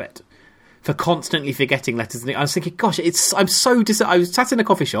Greek alphabet, for constantly forgetting letters. I was thinking, gosh, I was sat in a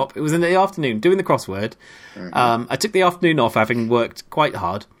coffee shop. It was in the afternoon doing the crossword. I took the afternoon off, having worked quite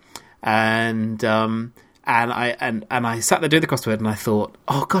hard, and I sat there doing the crossword, and I thought,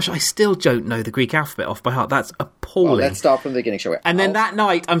 oh gosh, I still don't know the Greek alphabet off by heart. That's appalling. Well, let's start from the beginning, shall we? And then that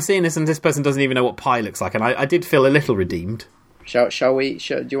night, I'm seeing this, and this person doesn't even know what pi looks like, and I did feel a little redeemed. Shall we?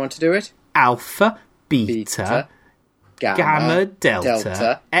 Do you want to do it? Alpha, beta, gamma,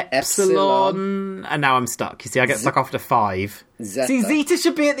 delta, epsilon, and now I'm stuck. You see, I get stuck after 5. Zeta. See, zeta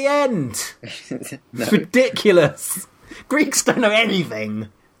should be at the end. No. It's ridiculous. Greeks don't know anything.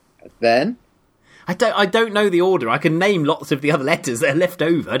 Then? I don't know the order. I can name lots of the other letters that are left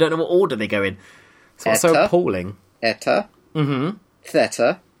over. I don't know what order they go in. It's what's so appalling. Eta. Mm-hmm.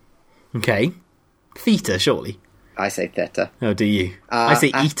 Theta. Okay. Theta, surely. I say theta. Oh, do you? I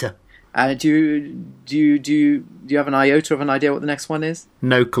say eta. Do you have an iota of an idea what the next one is?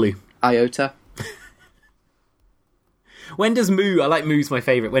 No clue. Iota. When does mu? I like mu's my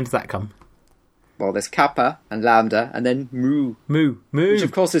favourite. When does that come? Well, there's kappa and lambda, and then mu. Mu. Which,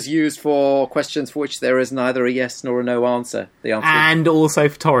 of course, is used for questions for which there is neither a yes nor a no answer. The answer and also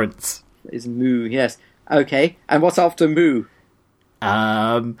for torrents. Is mu, yes. Okay, and what's after mu?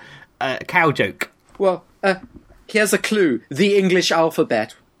 Cow joke. Well, here's a clue. The English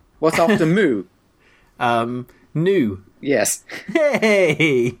alphabet. What's after mu? Nu. Yes.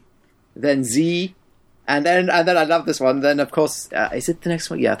 Hey! Then Z, and then I love this one. Then, of course, is it the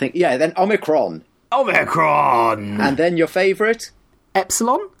next one? Yeah, I think. Yeah, then Omicron. Omicron! And then your favourite?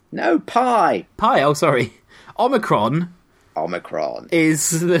 Epsilon? No, Pi. Pi, oh, sorry. Omicron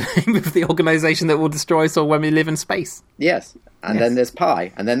is the name of the organisation that will destroy us all when we live in space. Yes. And then there's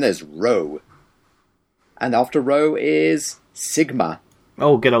Pi. And then there's Rho. And after Rho is Sigma.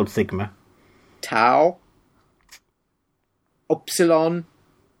 Oh, good old Sigma. Tau. Upsilon.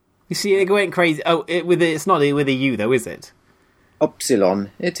 You see, they're going crazy. Oh, it's not with a U, though, is it?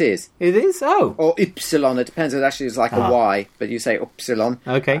 Upsilon. It is. It is? Oh. Or Ypsilon. It depends. It actually is like a Y, but you say Upsilon.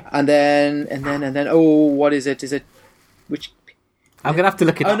 Okay. And then, oh, what is it? Is it... Which... I'm going to have to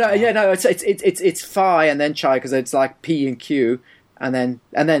look it up. Oh, no, yeah, no, it's Phi and then Chi, because it's like P and Q, and then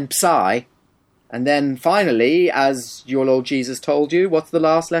Psi. And then finally, as your Lord Jesus told you, what's the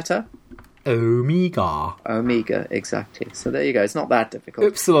last letter? Omega. Omega, exactly. So there you go. It's not that difficult.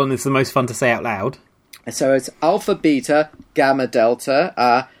 Upsilon is the most fun to say out loud. So it's alpha, beta, gamma,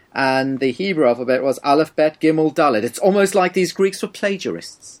 delta, and the Hebrew alphabet was aleph, bet, gimel, dalet. It's almost like these Greeks were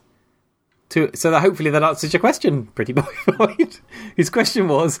plagiarists. So that hopefully that answers your question, Pretty Boy Floyd. His question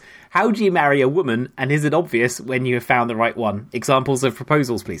was, how do you marry a woman, and is it obvious when you have found the right one? Examples of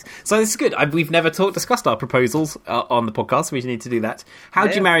proposals, please. So this is good. We've never discussed our proposals on the podcast, so we need to do that. How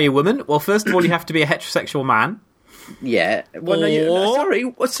do you marry a woman? Well, first of all, you have to be a heterosexual man. Yeah. Well,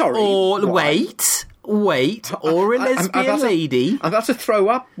 sorry. Or wait, or a lesbian lady. I'm about to throw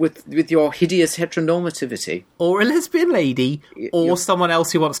up with your hideous heteronormativity. Or a lesbian lady, or someone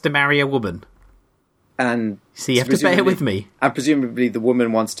else who wants to marry a woman. And so you have to bear with me. And presumably the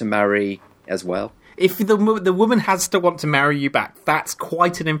woman wants to marry as well. If the woman has to want to marry you back, that's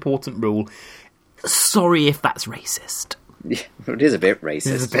quite an important rule. Sorry if that's racist. Yeah, it is a bit racist.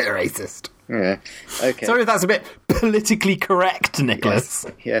 It is a bit racist. Yeah. Okay. Sorry if that's a bit politically correct, Nicholas.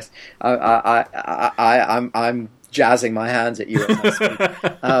 Yes. I'm jazzing my hands at you.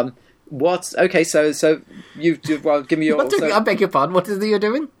 What's okay? So you give me your. I beg your pardon. What is it you're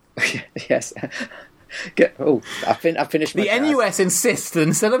doing? Yes. I finished. The NUS insists that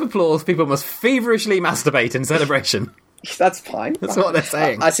instead of applause, people must feverishly masturbate in celebration. That's fine. That's what they're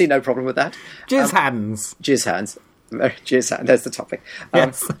saying. I see no problem with that. Jizz hands. Jizz hands. Jizz hands. There's the topic.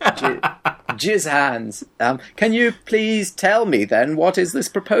 Yes. Jizz hands. Can you please tell me then what is this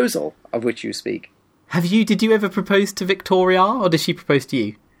proposal of which you speak? Did you ever propose to Victoria, or did she propose to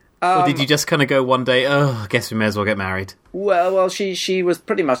you? Or did you just kind of go one day, I guess we may as well get married? Well, she was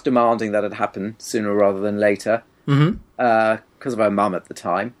pretty much demanding that it happen sooner rather than later. Because of her mum at the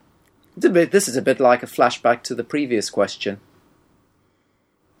time. This is a bit like a flashback to the previous question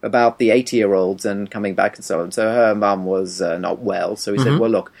about the 80-year-olds and coming back and so on. So her mum was not well, so he said, well,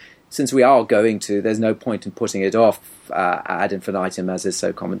 look, since we are going to, there's no point in putting it off ad infinitum, as is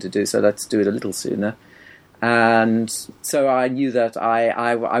so common to do, so let's do it a little sooner. And so I knew that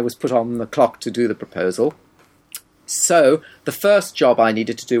I was put on the clock to do the proposal. So the first job I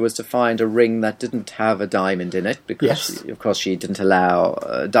needed to do was to find a ring that didn't have a diamond in it, because, of course, she didn't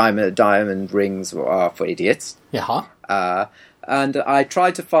allow diamond rings are for idiots. Yeah. And I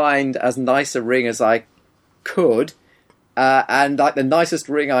tried to find as nice a ring as I could, and like the nicest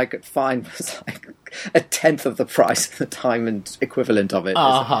ring I could find was like a tenth of the price of the diamond equivalent of it.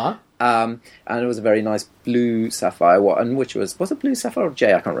 And it was a very nice blue sapphire one, which was it blue sapphire or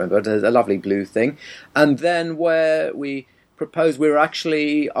J? I can't remember. It was a lovely blue thing. And then where we proposed, we were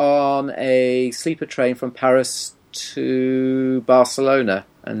actually on a sleeper train from Paris to Barcelona,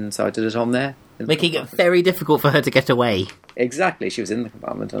 and so I did it on there. Making it very difficult for her to get away. Exactly. She was in the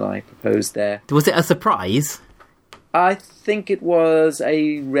compartment, and I proposed there. Was it a surprise? I think it was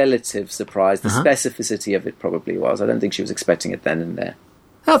a relative surprise. The specificity of it probably was. I don't think she was expecting it then and there.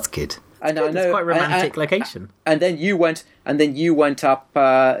 That's good. I know. It's quite a romantic location. And then you went up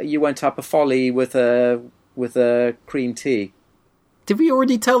a folly with a cream tea. Did we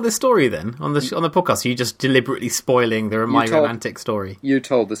already tell this story then on the podcast? Are you just deliberately spoiling my romantic story? You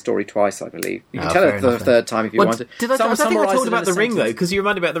told the story twice, I believe. You can tell it the third time if you want to. I don't think I told about the ring though, because you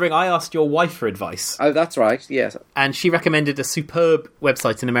reminded me about the ring. I asked your wife for advice. Oh, that's right. Yes. And she recommended a superb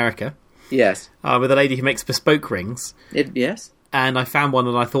website in America. Yes. With a lady who makes bespoke rings. Yes. And I found one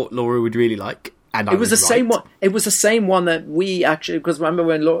that I thought Laura would really like. And it was the same one. It was the same one that we actually, because remember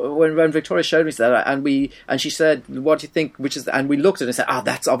when Victoria showed me that, and she said, "What do you think?" And we looked at it and said,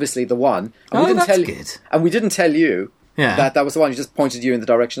 "That's obviously the one." And we didn't good. And we didn't tell you that was the one. You just pointed you in the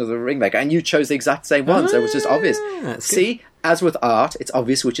direction of the ring maker, and you chose the exact same one. So it was just obvious. See, as with art, it's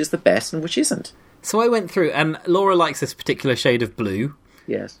obvious which is the best and which isn't. So I went through, and Laura likes this particular shade of blue.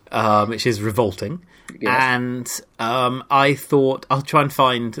 Yes. Which is revolting. Yes. And I thought I'll try and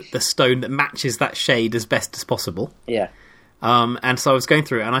find the stone that matches that shade as best as possible. Yeah. And so I was going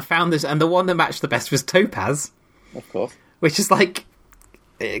through it, and I found this, and the one that matched the best was topaz. Of course. Which is like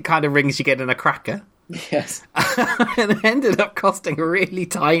it kind of rings you get in a cracker. Yes. And it ended up costing a really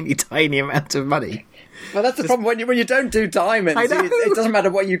tiny amount of money. Well, that's the problem when you don't do diamonds. It doesn't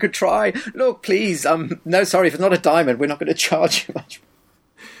matter what you could try. Look, please, no, sorry, if it's not a diamond, we're not going to charge you much.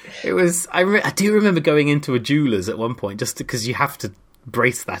 It was. I do remember going into a jeweller's at one point, just because you have to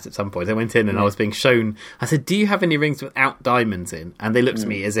brace that at some point. I went in and I was being shown. I said, "Do you have any rings without diamonds in?" And they looked at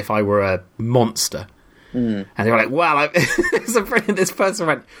me as if I were a monster. And they were like, "Well," this person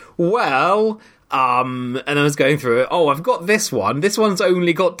went, "Well." And I was going through it. Oh, I've got this one. This one's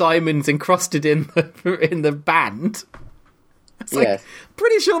only got diamonds encrusted in the band. It's like,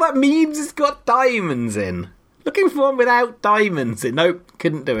 pretty sure that means it's got diamonds in. Looking for one without diamonds in. Nope,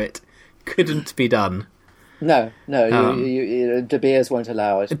 couldn't do it. Couldn't be done. No, De Beers won't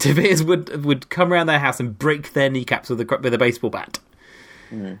allow it. De Beers would come around their house and break their kneecaps with a baseball bat.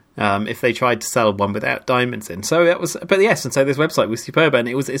 If they tried to sell one without diamonds in. So that was, but yes, and so this website was superb, and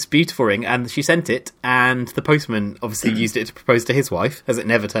it's a beautiful ring, and she sent it, and the postman obviously used it to propose to his wife, as it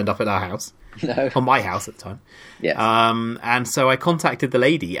never turned up at our house. No. On my house at the time. Yes. And so I contacted the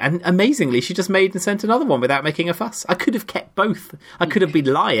lady, and amazingly, she just made and sent another one without making a fuss. I could have kept both. I could have been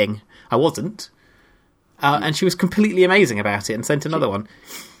lying. I wasn't. And she was completely amazing about it and sent another one.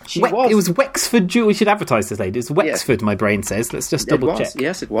 It was Wexford Jewel. We should advertise this lady. It's Wexford, my brain says. Let's just double check.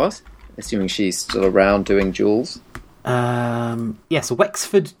 Yes, it was. Assuming she's still around doing jewels. Yes,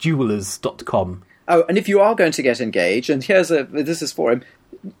 wexfordjewelers.com. Oh, and if you are going to get engaged, and this is for him,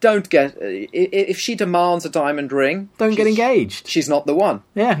 don't get... If she demands a diamond ring... Don't get engaged. She's not the one.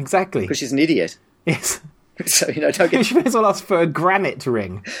 Yeah, exactly. Because she's an idiot. Yes. So, don't get... She may as well ask for a granite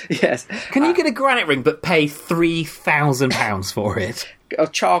ring. Yes. Can you get a granite ring but pay £3,000 for it? A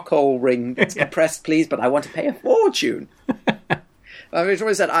charcoal ring pressed, please, but I want to pay a fortune. I mean,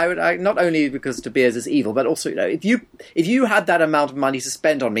 always said I not only because De Beers is evil, but also if you had that amount of money to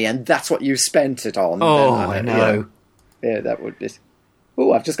spend on me, and that's what you spent it on. Oh, I know. That would be.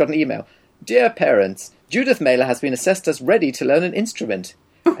 Oh, I've just got an email. Dear parents, Judith Mailer has been assessed as ready to learn an instrument.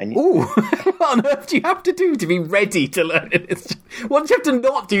 Ooh, what on earth do you have to do to be ready to learn an instrument? What do you have to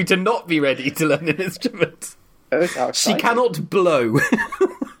not do to not be ready to learn an instrument? She cannot blow.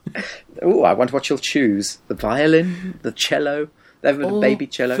 Oh, I wonder what she'll choose. The violin, the cello, the baby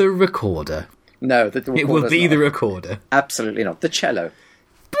cello. The recorder. No, the recorder. It will be the recorder. Absolutely not. The cello.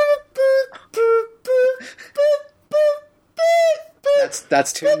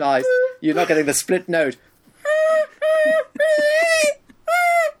 That's too nice. You're not getting the split note.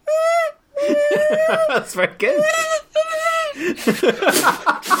 That's very good.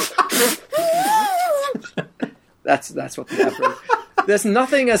 That's what the average. There's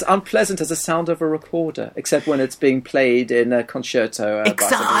nothing as unpleasant as the sound of a recorder, except when it's being played in a concerto.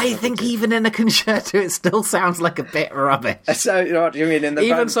 I think even in a concerto, it still sounds like a bit rubbish. So, you know what you mean?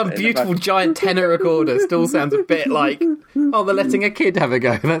 Even some beautiful giant tenor recorder still sounds a bit like, oh, they're letting a kid have a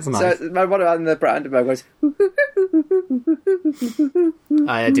go. That's nice. So, what about the Brandenburg goes?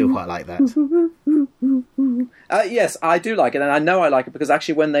 I do quite like that. Yes, I do like it, and I know I like it because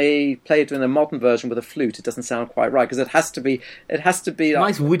actually, when they play it in a modern version with a flute, it doesn't sound quite right because it has to be.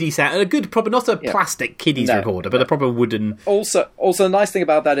 Nice woody sound, a good, proper, not a plastic kiddies recorder, but a proper wooden. Also, the nice thing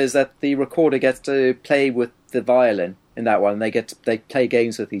about that is that the recorder gets to play with the violin in that one. They play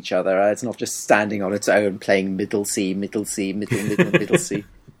games with each other. It's not just standing on its own playing middle C, middle C, middle C.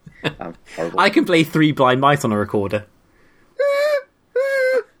 Horrible. I can play 3 Blind Mice on a recorder.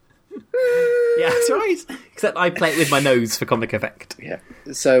 Yeah, that's right. Except I play it with my nose for comic effect. Yeah.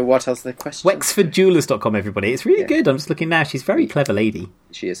 So what else are the questions? WexfordJewelers.com, everybody. It's really good. I'm just looking now. She's a very clever lady.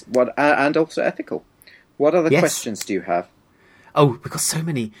 She is. And also ethical. What other questions do you have? Oh, we've got so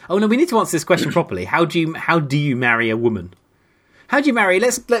many. Oh no, we need to answer this question properly. How do you marry a woman? How do you marry?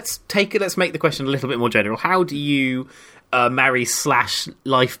 Let's make the question a little bit more general. How do you marry /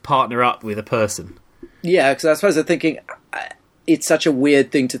 life partner up with a person? Yeah, because I suppose I'm thinking it's such a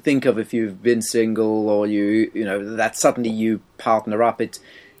weird thing to think of if you've been single or you know that suddenly you partner up. It's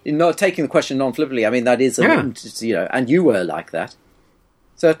not taking the question non-flippantly. I mean, that is and you were like that.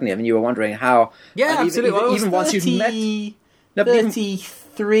 Certainly, I mean, you were wondering how. Yeah, absolutely. Even once you've met.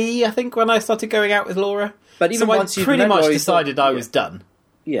 33, I think, when I started going out with Laura. But even once you'd pretty much decided I was done.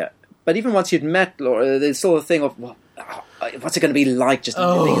 Yeah, but even once you'd met Laura, there's sort of thing of what's it going to be like just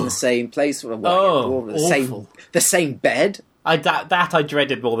living in the same place, the same bed. That I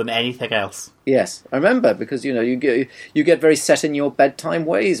dreaded more than anything else. Yes, I remember because you get very set in your bedtime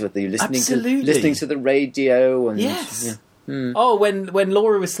ways with you listening to the radio and yes. Yeah. Oh, when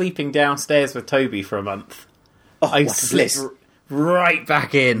Laura was sleeping downstairs with Toby for a month, I slipped right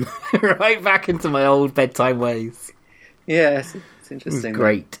back in, right back into my old bedtime ways. Yes, it's interesting. It was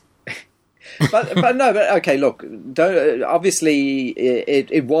great. but okay. Look, obviously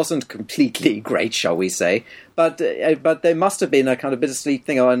it wasn't completely great, shall we say? But there must have been a kind of bittersweet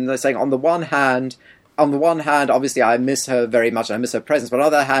thing. And they're saying on the one hand, obviously I miss her very much. I miss her presence. But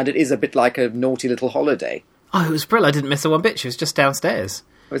on the other hand, it is a bit like a naughty little holiday. Oh, it was brilliant. I didn't miss her one bit. She was just downstairs.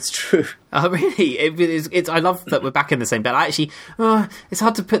 It's true. Really, I love that we're back in the same bed. It's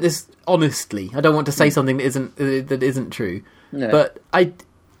hard to put this honestly. I don't want to say something that isn't true. No. But I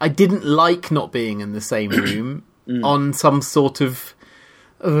didn't like not being in the same room on some sort of.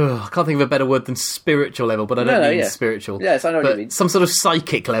 I can't think of a better word than spiritual level, but I don't mean spiritual. Yes, I know what you mean. Some sort of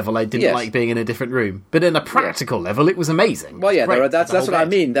psychic level, I didn't like being in a different room. But in a practical level, it was amazing. Well, yeah, that's what I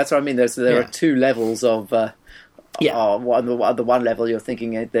mean. That's what I mean. There are two levels of. On the one level, you're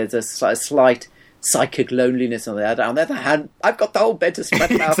thinking there's a slight psychic loneliness on the other. On the other hand, I've got the whole bed to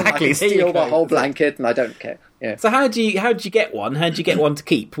spread out. Exactly. And I can steal the whole blanket, and I don't care. Yeah. So how do you get one? How do you get one to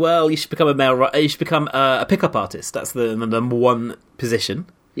keep? Well, you should become a pickup artist. That's the number one position.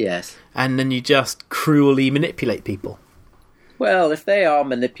 Yes. And then you just cruelly manipulate people. Well, if they are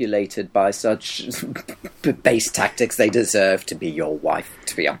manipulated by such base tactics, they deserve to be your wife,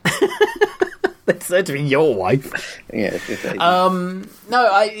 to be honest. They deserve to be your wife. Yeah.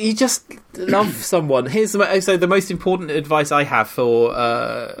 You just love someone. Here's the most important advice I have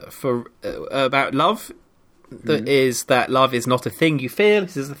for about love. That is that love is not a thing you feel,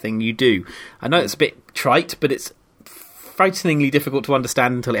 it is a thing you do. I know it's a bit trite, but it's frighteningly difficult to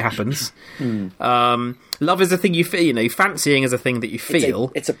understand until it happens. Love is a thing you feel, fancying is a thing that you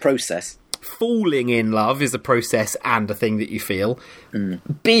feel. It's a process. Falling in love is a process and a thing that you feel.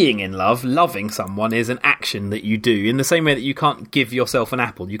 Being in love, loving someone, is an action that you do. In the same way that you can't give yourself an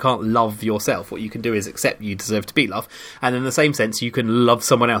apple, you can't love yourself. What you can do is accept you deserve to be loved. And in the same sense, you can love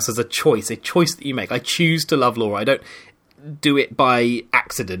someone else as a choice that you make. I choose to love Laura. I don't do it by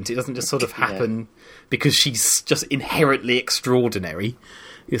accident. It doesn't just sort of happen because she's just inherently extraordinary.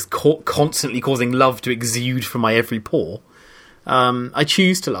 It's constantly causing love to exude from my every pore. I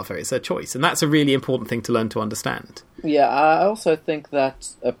choose to love her. It's her choice, and that's a really important thing to learn to understand. Yeah, I also think that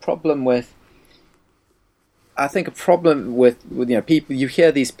a problem with people. You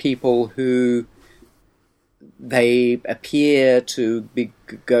hear these people who they appear to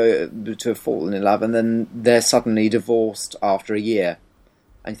have fallen in love, and then they're suddenly divorced after a year.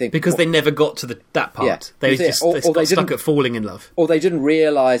 And you think, because they never got to that part. Yeah. They got stuck at falling in love. Or they didn't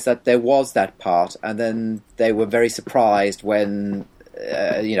realise that there was that part, and then they were very surprised when,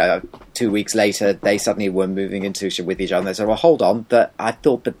 2 weeks later, they suddenly were moving into with each other. And they said, well, hold on, I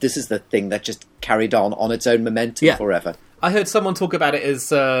thought that this is the thing that just carried on its own momentum forever. I heard someone talk about it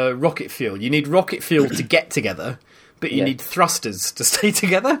as rocket fuel. You need rocket fuel to get together, but you need thrusters to stay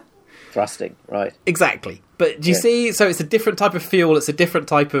together. Thrusting, right. Exactly. But do you see? So it's a different type of fuel. It's a different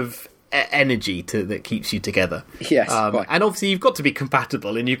type of energy that keeps you together. Yes. Right. And obviously you've got to be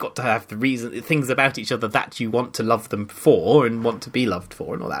compatible, and you've got to have things about each other that you want to love them for and want to be loved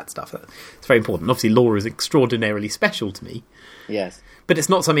for and all that stuff. It's very important. Obviously Laura is extraordinarily special to me. Yes. But it's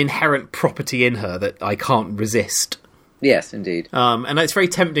not some inherent property in her that I can't resist. Yes, indeed. And it's very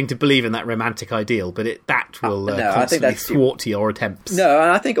tempting to believe in that romantic ideal, but that will constantly thwart your attempts. No,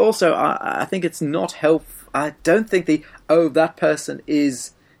 and I think also, I think it's not helpful. I don't think that person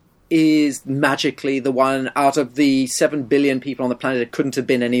is magically the one out of the 7 billion people on the planet. It couldn't have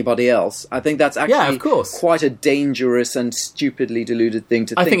been anybody else. I think that's actually quite a dangerous and stupidly deluded thing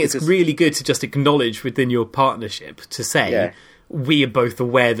to think. I think it's really good to just acknowledge within your partnership to say... Yeah. We are both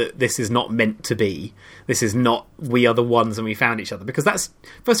aware that this is not meant to be. This is not, we are the ones and we found each other. Because that's,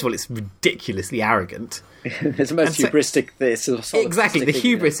 first of all, it's ridiculously arrogant. It's the most hubristic thing. Exactly, the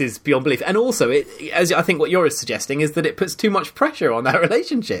hubris is beyond belief. And also, as I think what you're suggesting, is that it puts too much pressure on that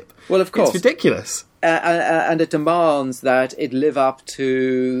relationship. Well, of course. It's ridiculous. And it demands that it live up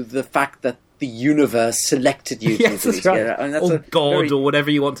to the fact that the universe selected you. Yes, that's right. And that's God, or whatever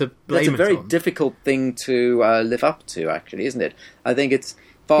you want to blame it on. That's a very difficult thing to live up to, actually, isn't it? I think it's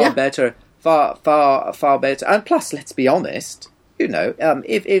far better, far better. And plus, let's be honest,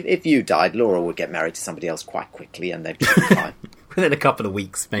 if you died, Laura would get married to somebody else quite quickly, and they'd be fine. Within a couple of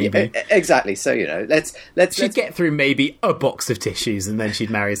weeks, maybe. Yeah, exactly. So, she'd get through maybe a box of tissues, and then she'd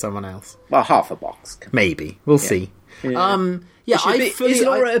marry someone else. Well, half a box. Maybe. We'll see. Yeah. Is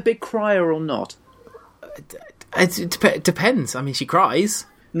Laura a big crier or not? It depends. I mean, she cries.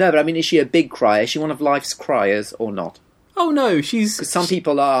 No, but I mean, is she a big crier? Is she one of life's criers or not? Oh, no, Because some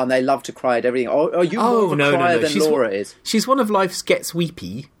people are, and they love to cry at everything. Are you more of a crier than Laura is? She's one of life's gets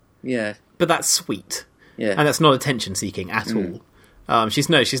weepy. Yeah. But that's sweet. Yeah. And that's not attention-seeking at all. She's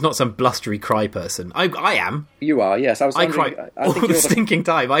not some blustery cry person. I am. You are, yes. I cry all the stinking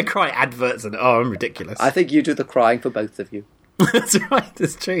time. I cry adverts and I'm ridiculous. I think you do the crying for both of you. That's right.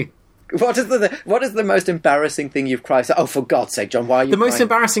 That's true. What is the most embarrassing thing you've cried? Oh, for God's sake, John! Why are you? The most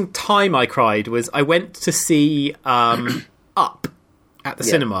embarrassing time I cried was I went to see Up at the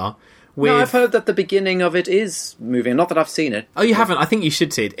cinema. No, I've heard that the beginning of it is moving. Not that I've seen it. Oh, you haven't? I think you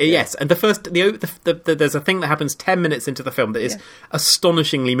should see it. Yeah. Yes, and there's a thing that happens 10 minutes into the film that is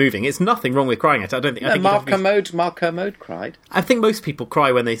astonishingly moving. It's nothing wrong with crying at it. I don't think. I think Mark Kermode cried. I think most people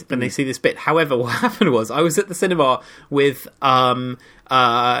cry when they see this bit. However, what happened was I was at the cinema with during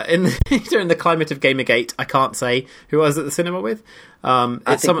the climate of Gamergate. I can't say who I was at the cinema with.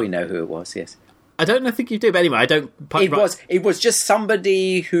 I think we know who it was. Yes. I don't think you do, but anyway, I don't... It was just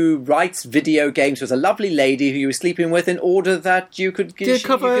somebody who writes video games. It was a lovely lady who you were sleeping with in order that you could give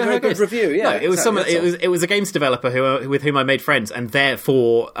her a good review. Yeah, no, it was it was a games developer with whom I made friends, and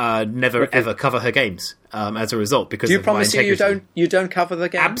therefore never ever cover her games as a result. Because do you promise you don't cover the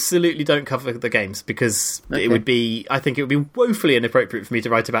games? Absolutely don't cover the games because it would be. I think it would be woefully inappropriate for me to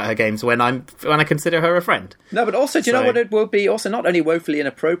write about her games when I consider her a friend. No, but also, do you know what it will be? Also, not only woefully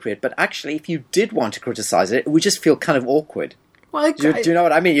inappropriate, but actually, if you did want to criticise it, it would just feel kind of awkward. Well, do you know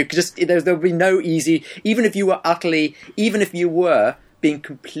what I mean? You could just there'll be no easy. Even if you were being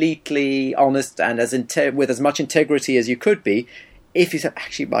completely honest and with as much integrity as you could be. If you said,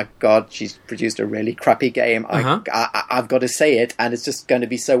 actually, my God, she's produced a really crappy game, I've got to say it, and it's just going to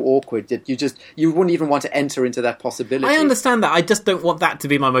be so awkward that you wouldn't even want to enter into that possibility. I understand that. I just don't want that to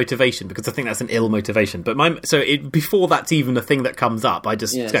be my motivation because I think that's an ill motivation. But before that's even a thing that comes up, I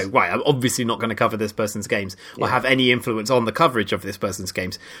just go, right, I'm obviously not going to cover this person's games or have any influence on the coverage of this person's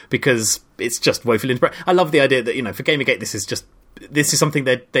games because it's just woefully inappropriate. I love the idea that, for Gamergate, this is something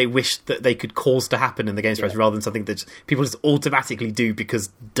that they wish that they could cause to happen in the games press rather than something that people just automatically do because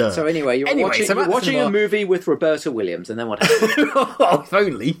duh. So anyway, you're watching a movie with Roberta Williams, and then what happens? If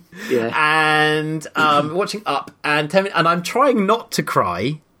only. Yeah. And watching Up, and I'm trying not to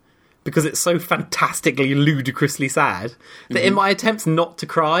cry because it's so fantastically, ludicrously sad, that in my attempts not to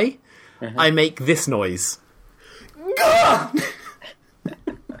cry, I make this noise.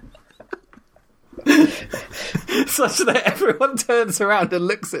 Such that everyone turns around and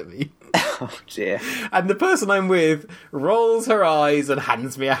looks at me. Oh dear. And the person I'm with rolls her eyes and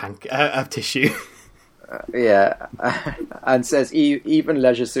hands me a tissue. Yeah. And says, even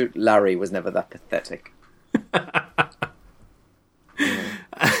Leisure Suit Larry was never that pathetic.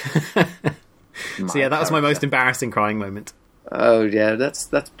 So yeah, that was my most embarrassing crying moment. Oh yeah, that's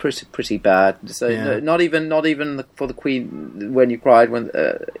pretty bad. So not even for the Queen when you cried when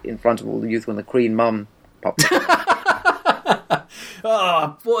in front of all the youth when the Queen mum popped.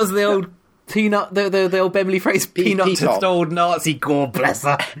 Oh, what was the old peanut? The old Beverly phrase, peanut to old Nazi. God bless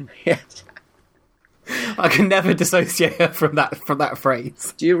her. Yes. I can never dissociate her from that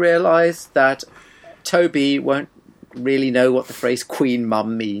phrase. Do you realise that Toby won't really know what the phrase Queen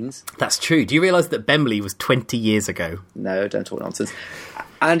Mum means? That's true. Do you realise that Bemley was 20 years ago? No, don't talk nonsense.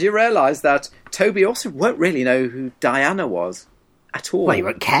 And you realise that Toby also won't really know who Diana was at all. Well, he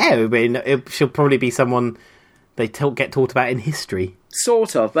won't care. I mean, she'll probably be someone they get taught about in history.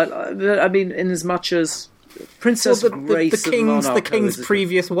 Sort of, but I mean, in as much as Princess Grace of Monaco... The King's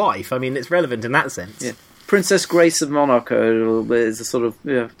previous wife. I mean, it's relevant in that sense. Yeah. Princess Grace of Monaco is a sort of...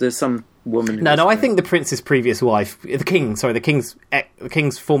 there's some woman... No, I think the Prince's previous wife... The King's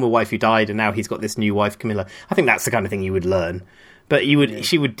former wife who died, and now he's got this new wife, Camilla. I think that's the kind of thing you would learn. But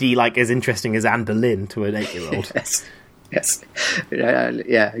she would be, like, as interesting as Anne Boleyn to an 8-year-old. Yes.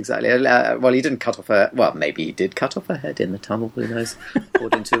 Yeah, exactly. Well, he didn't cut off her... Well, maybe he did cut off her head in the tunnel, who knows?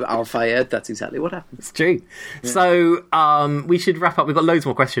 According to Al-Fayed, that's exactly what happened. It's true. Yeah. So, we should wrap up. We've got loads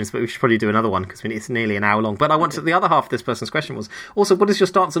more questions, but we should probably do another one, because it's nearly an hour long. But I want to... The other half of this person's question was, also, what is your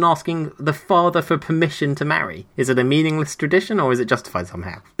stance on asking the father for permission to marry? Is it a meaningless tradition, or is it justified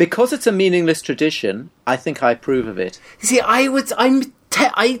somehow? Because it's a meaningless tradition, I think I approve of it. See, if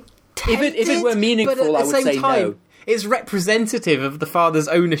it were meaningful, I would say no. It's representative of the father's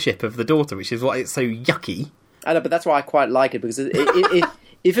ownership of the daughter, which is why it's so yucky. I know, but that's why I quite like it, because if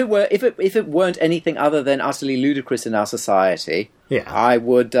it weren't anything other than utterly ludicrous in our society, I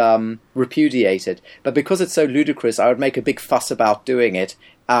would repudiate it. But because it's so ludicrous, I would make a big fuss about doing it,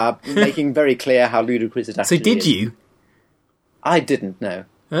 making very clear how ludicrous it actually is. So did you? I didn't, no.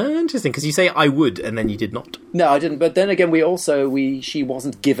 Interesting, because you say I would, and then you did not. No, I didn't. But then again, she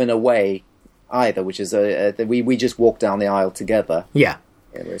wasn't given away either, which is we just walked down the aisle together. Yeah.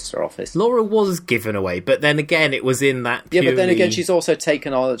 In the Worcester office. Laura was given away, but then again, it was in that purely... Yeah, but then again, she's also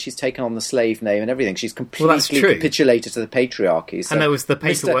taken on the slave name and everything. She's completely capitulated to the patriarchy. So and there was the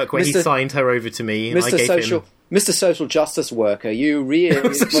paperwork where he signed her over to me, and I gave him... Mr. Social Justice Worker, you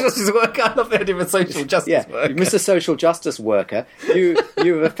really... Social Justice Worker? I love the idea of a Social Justice Worker. Mr. Social Justice Worker, you've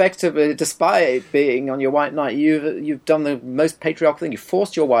effectively, despite being on your white knight, you've done the most patriarchal thing. You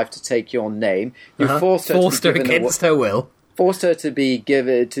forced your wife to take your name. You forced her against her will. Forced her to be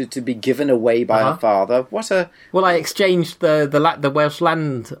given away by her father. Well, I exchanged the Welsh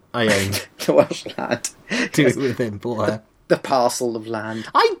land I owned. The Welsh land. With him for her. The parcel of land.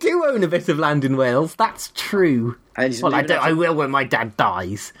 I do own a bit of land in Wales. That's true. Well, I will when my dad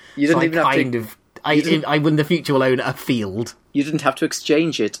dies. You didn't even have to. I in the future will own a field. You didn't have to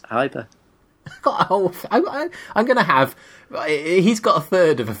exchange it either. I'm going to have. He's got a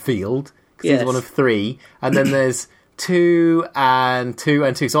third of a field because he's one of 3, and then there's 2 and 2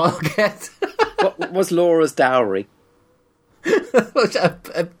 and 2. So I'll get. What was Laura's dowry?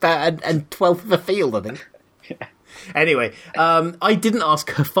 and 12th of a field, I think. Yeah. Anyway, I didn't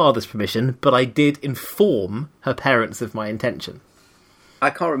ask her father's permission, but I did inform her parents of my intention. I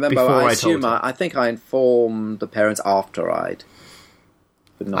can't remember. I think I informed the parents after I'd.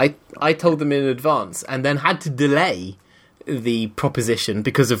 I told them in advance, and then had to delay the proposition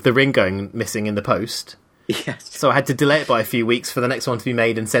because of the ring going missing in the post. Yes. So I had to delay it by a few weeks for the next one to be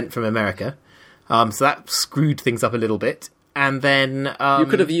made and sent from America. So that screwed things up a little bit. And then you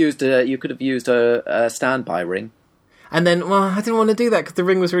could have used a standby ring. And then, well, I didn't want to do that because the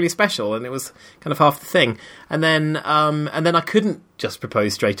ring was really special and it was kind of half the thing. And then I couldn't just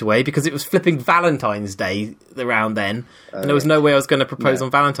propose straight away because it was flipping Valentine's Day around then, and there was no way I was going to propose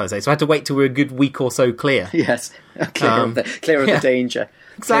on Valentine's Day. So I had to wait till we were a good week or so clear. Yes, clear of the danger.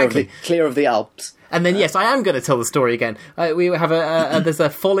 Exactly, clear of the Alps. And then, yes, I am going to tell the story again. We have there's a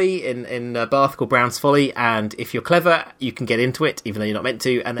folly in Bath called Brown's Folly, and if you're clever, you can get into it, even though you're not meant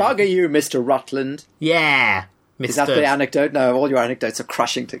to. And then, bugger you, Mr. Rutland. Yeah. Is that the anecdote? No, all your anecdotes are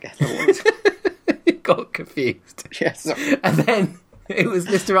crushing together. You got confused. Yes. And then It was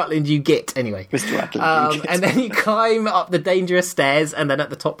Mr. Rutland you get, anyway. Mr. Rutland you get. And then you climb up the dangerous stairs, and then at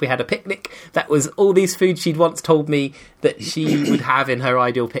the top we had a picnic. That was all these foods she'd once told me that she would have in her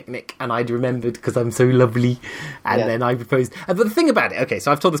ideal picnic, and I'd remembered because I'm so lovely. And then I proposed. And the thing about it, okay,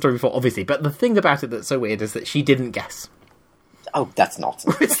 so I've told the story before, obviously, but the thing about it that's so weird is that she didn't guess. Oh, that's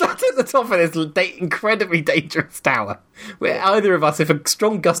nonsense. We sat at the top of this incredibly dangerous tower, where either of us, if a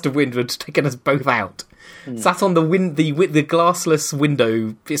strong gust of wind would have taken us both out, sat on the glassless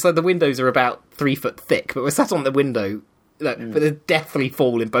window. It's like the windows are about 3 foot thick, but we're sat on the window, but they deathly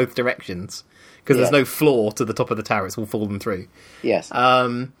fall in both directions because there's no floor to the top of the tower. It's all fallen through. Yes.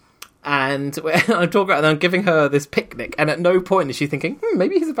 And I'm talking about, and I'm giving her this picnic, and at no point is she thinking,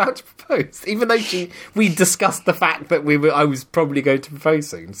 maybe he's about to propose, even though we discussed the fact that I was probably going to propose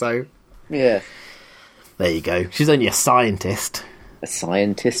soon. So yeah, there you go. She's only a scientist. A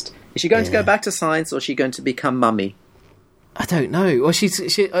scientist. Is she going to go back to science, or is she going to become mummy? I don't know. Well,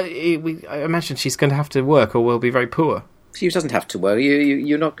 I imagine she's going to have to work, or we'll be very poor. She doesn't have to work.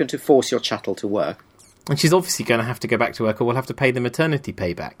 You're not going to force your chattel to work. And she's obviously going to have to go back to work, or we'll have to pay the maternity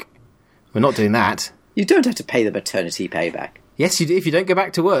pay back. We're not doing that. You don't have to pay the maternity pay back. Yes, you do. If you don't go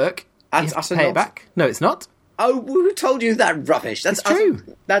back to work, you have to pay it back. No, it's not. Oh, who told you that rubbish? That's true.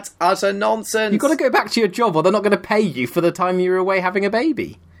 That's utter nonsense. You've got to go back to your job, or they're not going to pay you for the time you're away having a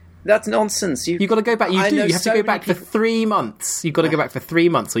baby. That's nonsense. You've got to go back. You have to go back for 3 months. You've got to go back for 3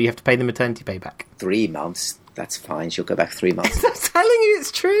 months, or you have to pay the maternity pay back. 3 months? That's fine. She'll go back 3 months. I'm telling you,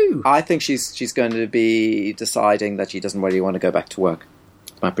 it's true. I think she's going to be deciding that she doesn't really want to go back to work.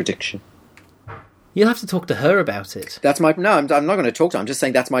 My prediction. You'll have to talk to her about it. No, I'm not going to talk to her. I'm just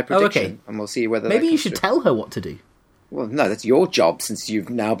saying that's my prediction. Oh, okay. And we'll see whether maybe you should tell her what to do. Well, no, that's your job since you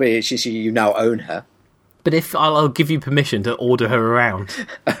now own her. But if I'll give you permission to order her around.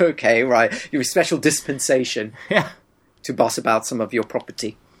 Okay, right. Your special dispensation. Yeah. To boss about some of your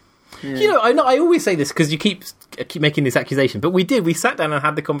property. Yeah. You know, I always say this because you keep making this accusation, but we sat down and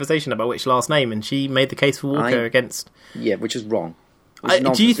had the conversation about which last name, and she made the case for Walker against. Yeah, which is wrong.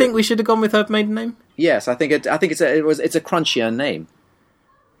 Do you think we should have gone with her maiden name? Yes, I think it's a crunchier name.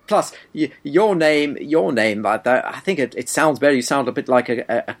 Plus, your name, I think it sounds better. You sound a bit like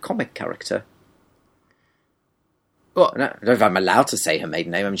a comic character. What? I don't know if I'm allowed to say her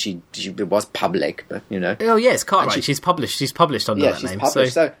maiden name. I mean, she was public, but you know. Oh yes, Cartwright. She's published under that name.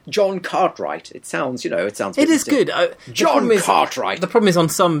 Published, so John Cartwright. It sounds. It is good. John Cartwright. The problem is, on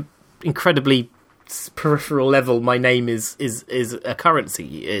some incredibly peripheral level, my name is a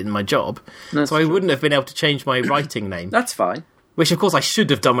currency in my job. So I wouldn't have been able to change my writing name. That's fine. Which, of course, I should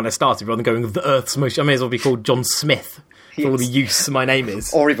have done when I started, rather than going with the Earth's most. I may as well be called John Smith for all the use my name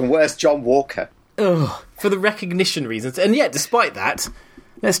is, or even worse, John Walker. Ugh, for the recognition reasons. And yet, despite that,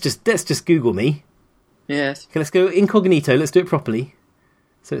 let's just Google me. Yes. Okay, let's go incognito. Let's do it properly,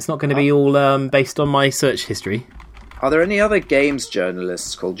 so it's not going to be all based on my search history. Are there any other games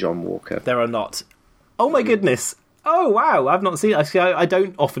journalists called John Walker? There are not. Oh my goodness! Oh wow! I've not seen. I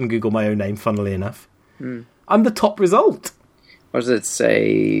don't often Google my own name. Funnily enough, I'm the top result. What does it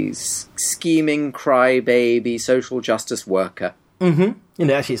say? Scheming crybaby social justice worker. Mm-hmm. You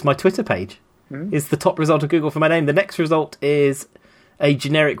know, actually, it's my Twitter page. Is the top result of Google for my name. The next result is a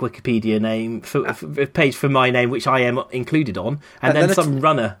generic Wikipedia name a page for my name, which I am included on, and then some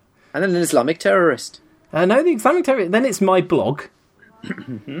runner, and then an Islamic terrorist. No, the Islamic terrorist. Then it's my blog,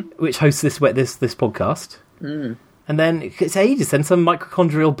 which hosts this podcast, and then it's ages. Then some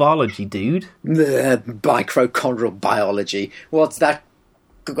mitochondrial biology dude. Mitochondrial biology. What's that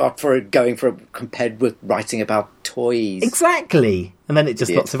got for going for compared with writing about toys? Exactly. And then it's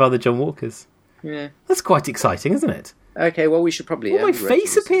just lots of other John Walkers. Yeah, that's quite exciting, isn't it? Okay, well, we should probably end. My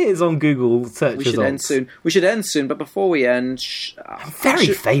face appears on Google search results. We should end soon, but before we end... I'm very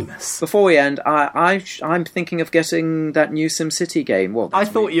famous. Before we end, I'm thinking of getting that new SimCity game. Well, I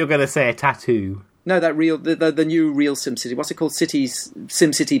thought you were going to say a tattoo. No, the new real SimCity. What's it called?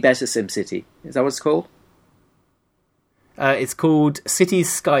 SimCity Better SimCity. Is that what it's called? It's called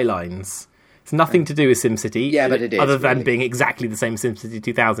Cities Skylines. It's nothing to do with SimCity, but it is, other than being exactly the same SimCity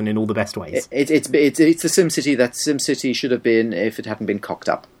 2000 in all the best ways. It's the SimCity that SimCity should have been if it hadn't been cocked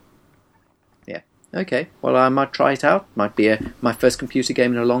up. Yeah. Okay. Well, I might try it out. Might be my first computer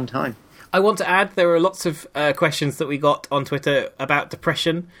game in a long time. I want to add there are lots of questions that we got on Twitter about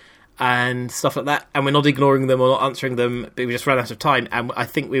depression and stuff like that, and we're not ignoring them or not answering them, but we just ran out of time, and I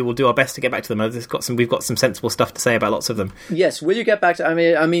think we will do our best to get back to them. We've got some sensible stuff to say about lots of them. Yes, will you get back to...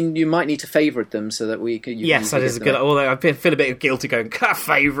 I mean, you might need to favourite them so that we can... Yes, that is good. Although I feel a bit guilty going,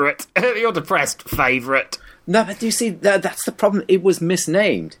 favourite. You're depressed, favourite. No, but do you see, that's the problem. It was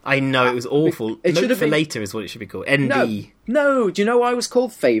misnamed. I know, it was awful. It should Note have for been... later is what it should be called. ND. No, do you know why it was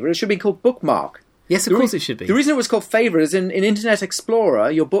called Favourite? It should be called Bookmark. Yes, of course it should be. The reason it was called Favourite is in Internet Explorer,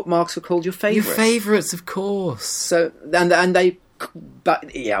 your bookmarks were called your favourites. Your favourites, of course. So, and they...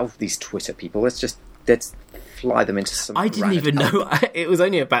 But, yeah, these Twitter people, let's fly them into some... I didn't even know. It was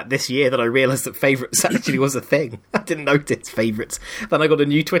only about this year that I realised that favourites actually was a thing. I didn't notice favourites. Then I got a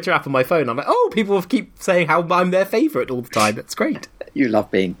new Twitter app on my phone. I'm like, oh, people keep saying how I'm their favourite all the time. That's great. You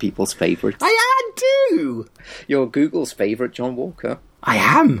love being people's favourite. I do! You're Google's favourite, John Walker. I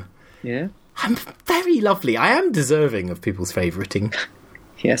am. Yeah? I'm very lovely. I am deserving of people's favouriting.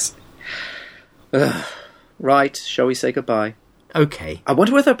 Yes. Right, shall we say goodbye? Okay. I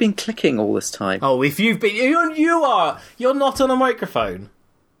wonder whether I've been clicking all this time. Oh, if you've been... You're not on a microphone.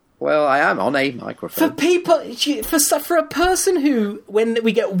 Well, I am on a microphone. For people... For a person who... When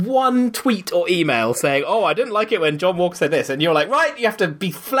we get one tweet or email saying, oh, I didn't like it when John Walker said this, and you're like, right, you have to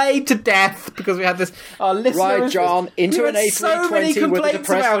be flayed to death because we had this... Our listeners... Right, John, into an A320 with a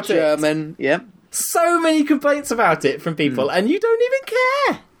depressed German. Yep. So many complaints about it from people, and you don't even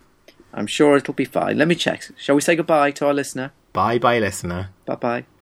care. I'm sure it'll be fine. Let me check. Shall we say goodbye to our listener? Bye-bye, listener. Bye-bye.